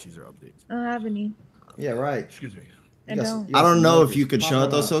see. look up Caesar updates. I don't have any. Yeah, right. Excuse me. I don't. I don't know if you could show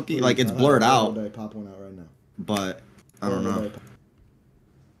it though, Silky. Like it's blurred out, Pop one out right now. but I don't know.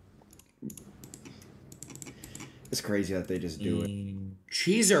 It's crazy that they just do it.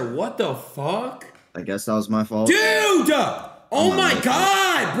 Cheeser, what the fuck? I guess that was my fault. Dude! Oh my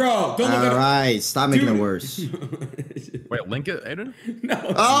God, bro! Don't look All at right, stop making Dude. it worse. Wait, link it, Aiden?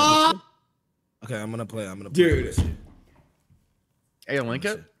 No. Ah! Okay, I'm gonna play. Dude. Hey, link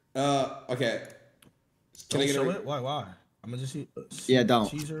it? Okay. Can I get show a... it? Why? I'm gonna just see. Yeah, don't.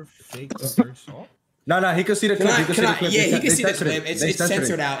 Caesar fake first. No, he can see the clip. Can I, clip. yeah, he can They see the censored clip. it. It's They censored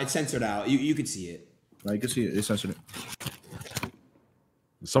censored it. out. It's censored out. You can see it. No, you can see it. They censored it.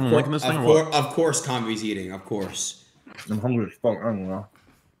 Is someone linking this thing or what? Of course, Convy's eating. Of course. I'm hungry as fuck. I don't know.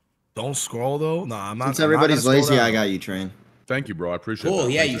 Don't scroll though. No, I'm not. Since I'm not everybody's gonna scroll lazy, down. I got you, Train. Thank you, bro. I appreciate it. Cool.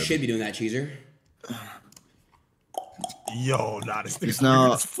 Yeah, you should be doing that, Cheeser. Yo, nah, this nigga.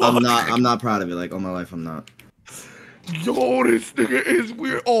 No, I'm not proud of it. Like all my life, I'm not. Yo, this nigga is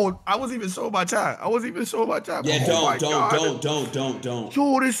weird. Oh, I wasn't even showing my chat. Yeah, Oh my God. don't.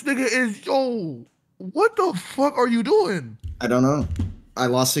 Yo, this nigga is yo. What the fuck are you doing? I don't know. I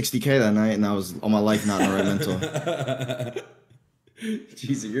lost 60K that night, and I was all my life not in the right mental.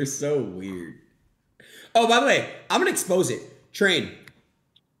 Cheeser, you're so weird. Oh, by the way, I'm gonna expose it. Train.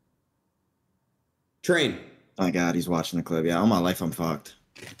 Oh my God, he's watching the clip. Yeah, all my life, I'm fucked.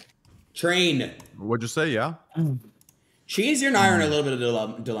 Train. What'd you say? Yeah? Cheeser and I are in a little bit of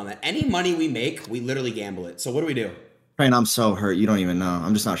a dilemma. Any money we make, we literally gamble it. So what do we do? Train, I'm so hurt. You don't even know.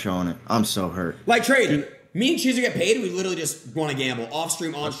 I'm just not showing it. I'm so hurt. Like Train, me and Cheeser get paid. We literally just want to gamble off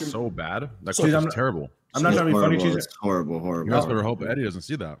stream, on That's stream. so bad. That So clip I'm is not- terrible. I'm not trying to be funny, Horrible. Cheeser. It's horrible. You guys better hope Eddie doesn't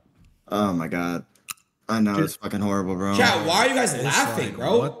see that. Oh my God. I know it's fucking horrible, bro. Chat, why are you guys It's laughing, like,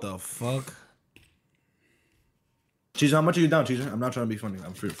 bro? What the fuck? Cheeser, how much are you down, Cheeser? I'm not trying to be funny.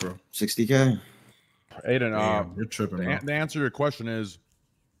 I'm free for 60K. Aiden, Damn, you're tripping, bro. the answer to your question is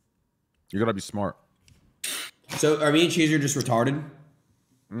you gotta be smart. So are me and Cheeser just retarded?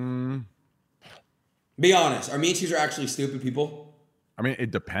 Be honest. Are me and Cheeser actually stupid people? I mean,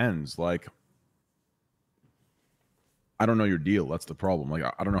 it depends. Like, I don't know your deal. That's the problem. Like,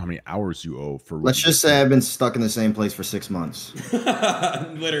 I don't know how many hours you owe for. Let's just say I've been stuck in the same place for 6 months.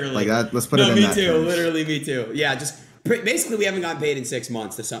 Literally. Like that. Let's put it in me that too. terms. Literally, me too. Yeah, just basically we haven't gotten paid in 6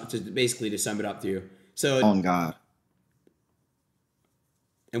 months to sum it up to you. So, Oh God.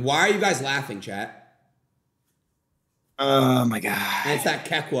 and why are you guys laughing, chat? Oh my God. And it's that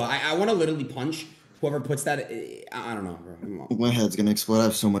Kekwa. I want to literally punch whoever puts that. I don't know, bro. My head's gonna explode. I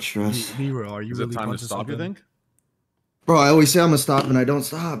have so much stress. Hero, are you Is really it time to punching stop? You something? think? Bro, I always say I'm gonna stop and I don't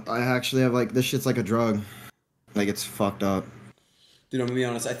stop. I actually have like this shit's like a drug. Like it's fucked up. Dude, I'm gonna be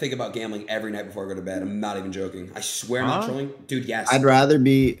honest. I think about gambling every night before I go to bed. I'm not even joking. I swear I'm not trolling. Dude, yes. I'd rather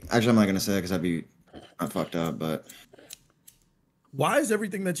be. Actually, I'm not gonna say that because I fucked up, but Why is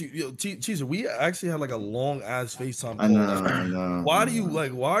everything that Cheezer? We actually had like a long ass FaceTime call. I know. Why do you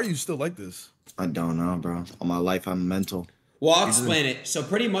like? Why are you still like this? I don't know, bro. All my life, I'm mental. Well, I'll explain it. So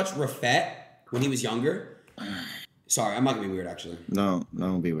pretty much Rafet, when he was younger. Sorry, I'm not gonna be weird actually. No,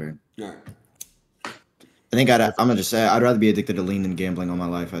 don't be weird. All right. I think I'm gonna just say I'd rather be addicted to lean than gambling all my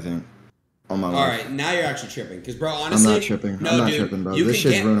life. I think. All my life. All right, now you're actually tripping, because bro, honestly, I'm not tripping. I'm not tripping, bro. This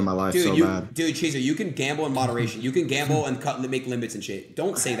shit's ruining my life so bad. Dude, Cheezer, you can gamble in moderation. You can gamble and make limits and shit.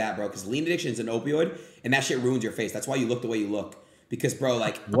 Don't say that, bro, because lean addiction is an opioid, and that shit ruins your face. That's why you look the way you look. Because, bro,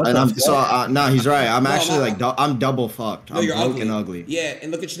 like, no, he's right. I'm actually I'm double fucked. I'm you're broke and ugly. Yeah,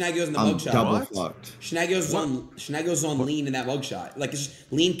 and look at Schnaggos in the I'm mugshot. double fucked. Schnaggos on lean in that mugshot. Like, it's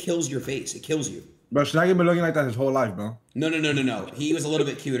just, lean kills your face. It kills you. Bro, Sliky been looking like that his whole life, bro. No. He was a little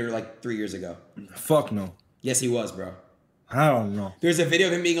bit cuter like 3 years ago. Fuck no. Yes, he was, bro. I don't know. There's a video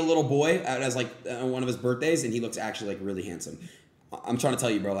of him being a little boy as like one of his birthdays, and he looks actually like really handsome. I'm trying to tell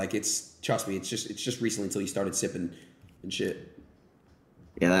you, bro. Like, trust me, it's just recently until he started sipping and shit.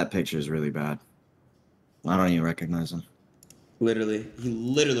 Yeah, that picture is really bad. I don't even recognize him. Literally, he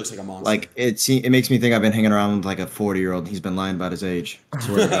literally looks like a monster. Like it makes me think I've been hanging around with like a 40-year-old. He's been lying about his age. I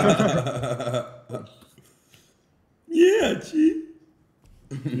swear to God. Yeah, G.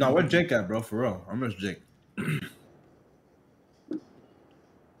 No, where Jake at, bro? For real, I miss Jake. I'm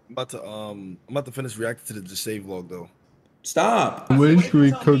about to finish reacting to the save vlog though. Stop. Wish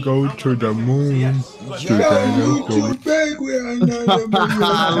we could go to the moon. I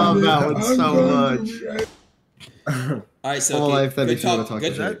love that one so much. All right, Whole life Silky. that Good talk. makes you wanna talk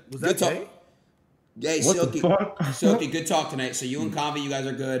Was that talk. Jay? Hey, What Silky. the fuck? Silky, good talk tonight. So you and Konvy, you guys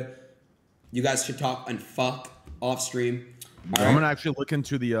are good. You guys should talk and fuck off stream. All I'm right? gonna actually look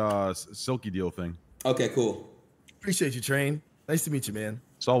into the Silky deal thing. Okay, cool. Appreciate you, Train. Nice to meet you, man.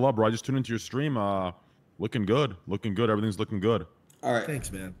 It's all up, bro. I just tuned into your stream. Looking good. Everything's looking good. All right.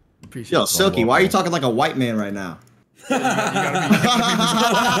 Thanks, man. Appreciate Yo, it. Silky, why are you talking like a white man right now? Wait,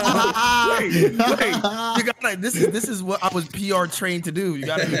 this is what I was PR trained to do. You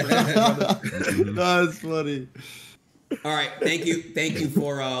gotta be That's funny. All right, thank you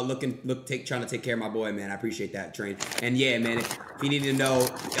for trying to take care of my boy, man. I appreciate that, Train. And yeah, man, if you need to know,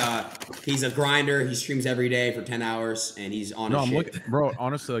 he's a grinder. He streams every day for 10 hours, and he's on his shit. Looking, bro.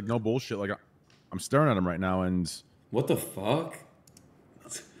 Honestly, like no bullshit. Like I'm staring at him right now, and What the fuck?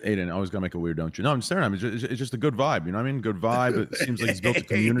 Aiden, always gotta make it weird, don't you? No, I'm staring at him. It's just a good vibe. You know what I mean? Good vibe. It seems like he's built a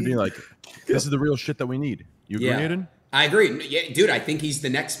community. Like this is the real shit that we need. You agree, Aiden? I agree. Yeah, dude, I think he's the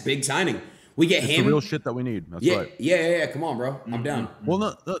next big signing. We get It's him. the real shit that we need. That's right. Yeah. Come on, bro. I'm down. Well,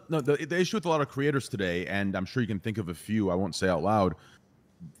 no. The issue with a lot of creators today, and I'm sure you can think of a few. I won't say out loud.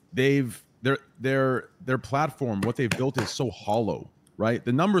 Their platform, what they've built, is so hollow, right?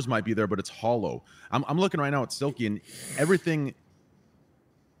 The numbers might be there, but it's hollow. I'm looking right now at Silky, and everything.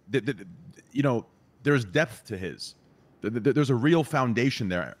 There's depth to his. There's a real foundation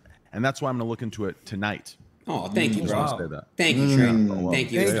there, and that's why I'm gonna look into it tonight. Oh, thank you, bro. I'll say that. Thank you, Train.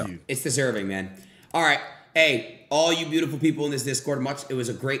 Thank you. Thank you. It's deserving, man. All right. Hey, all you beautiful people in this Discord, it was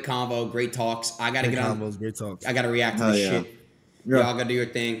a great convo, great talks. I gotta Great get on. combos, great talks. I gotta react to Hell this yeah. shit. Y'all gotta do your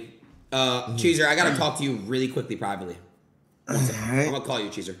thing. Cheezer, I gotta talk to you really quickly privately. I'm gonna call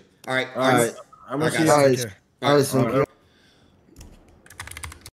you, Cheezer. All right. All right. I'm gonna see you All guys. right, Silky.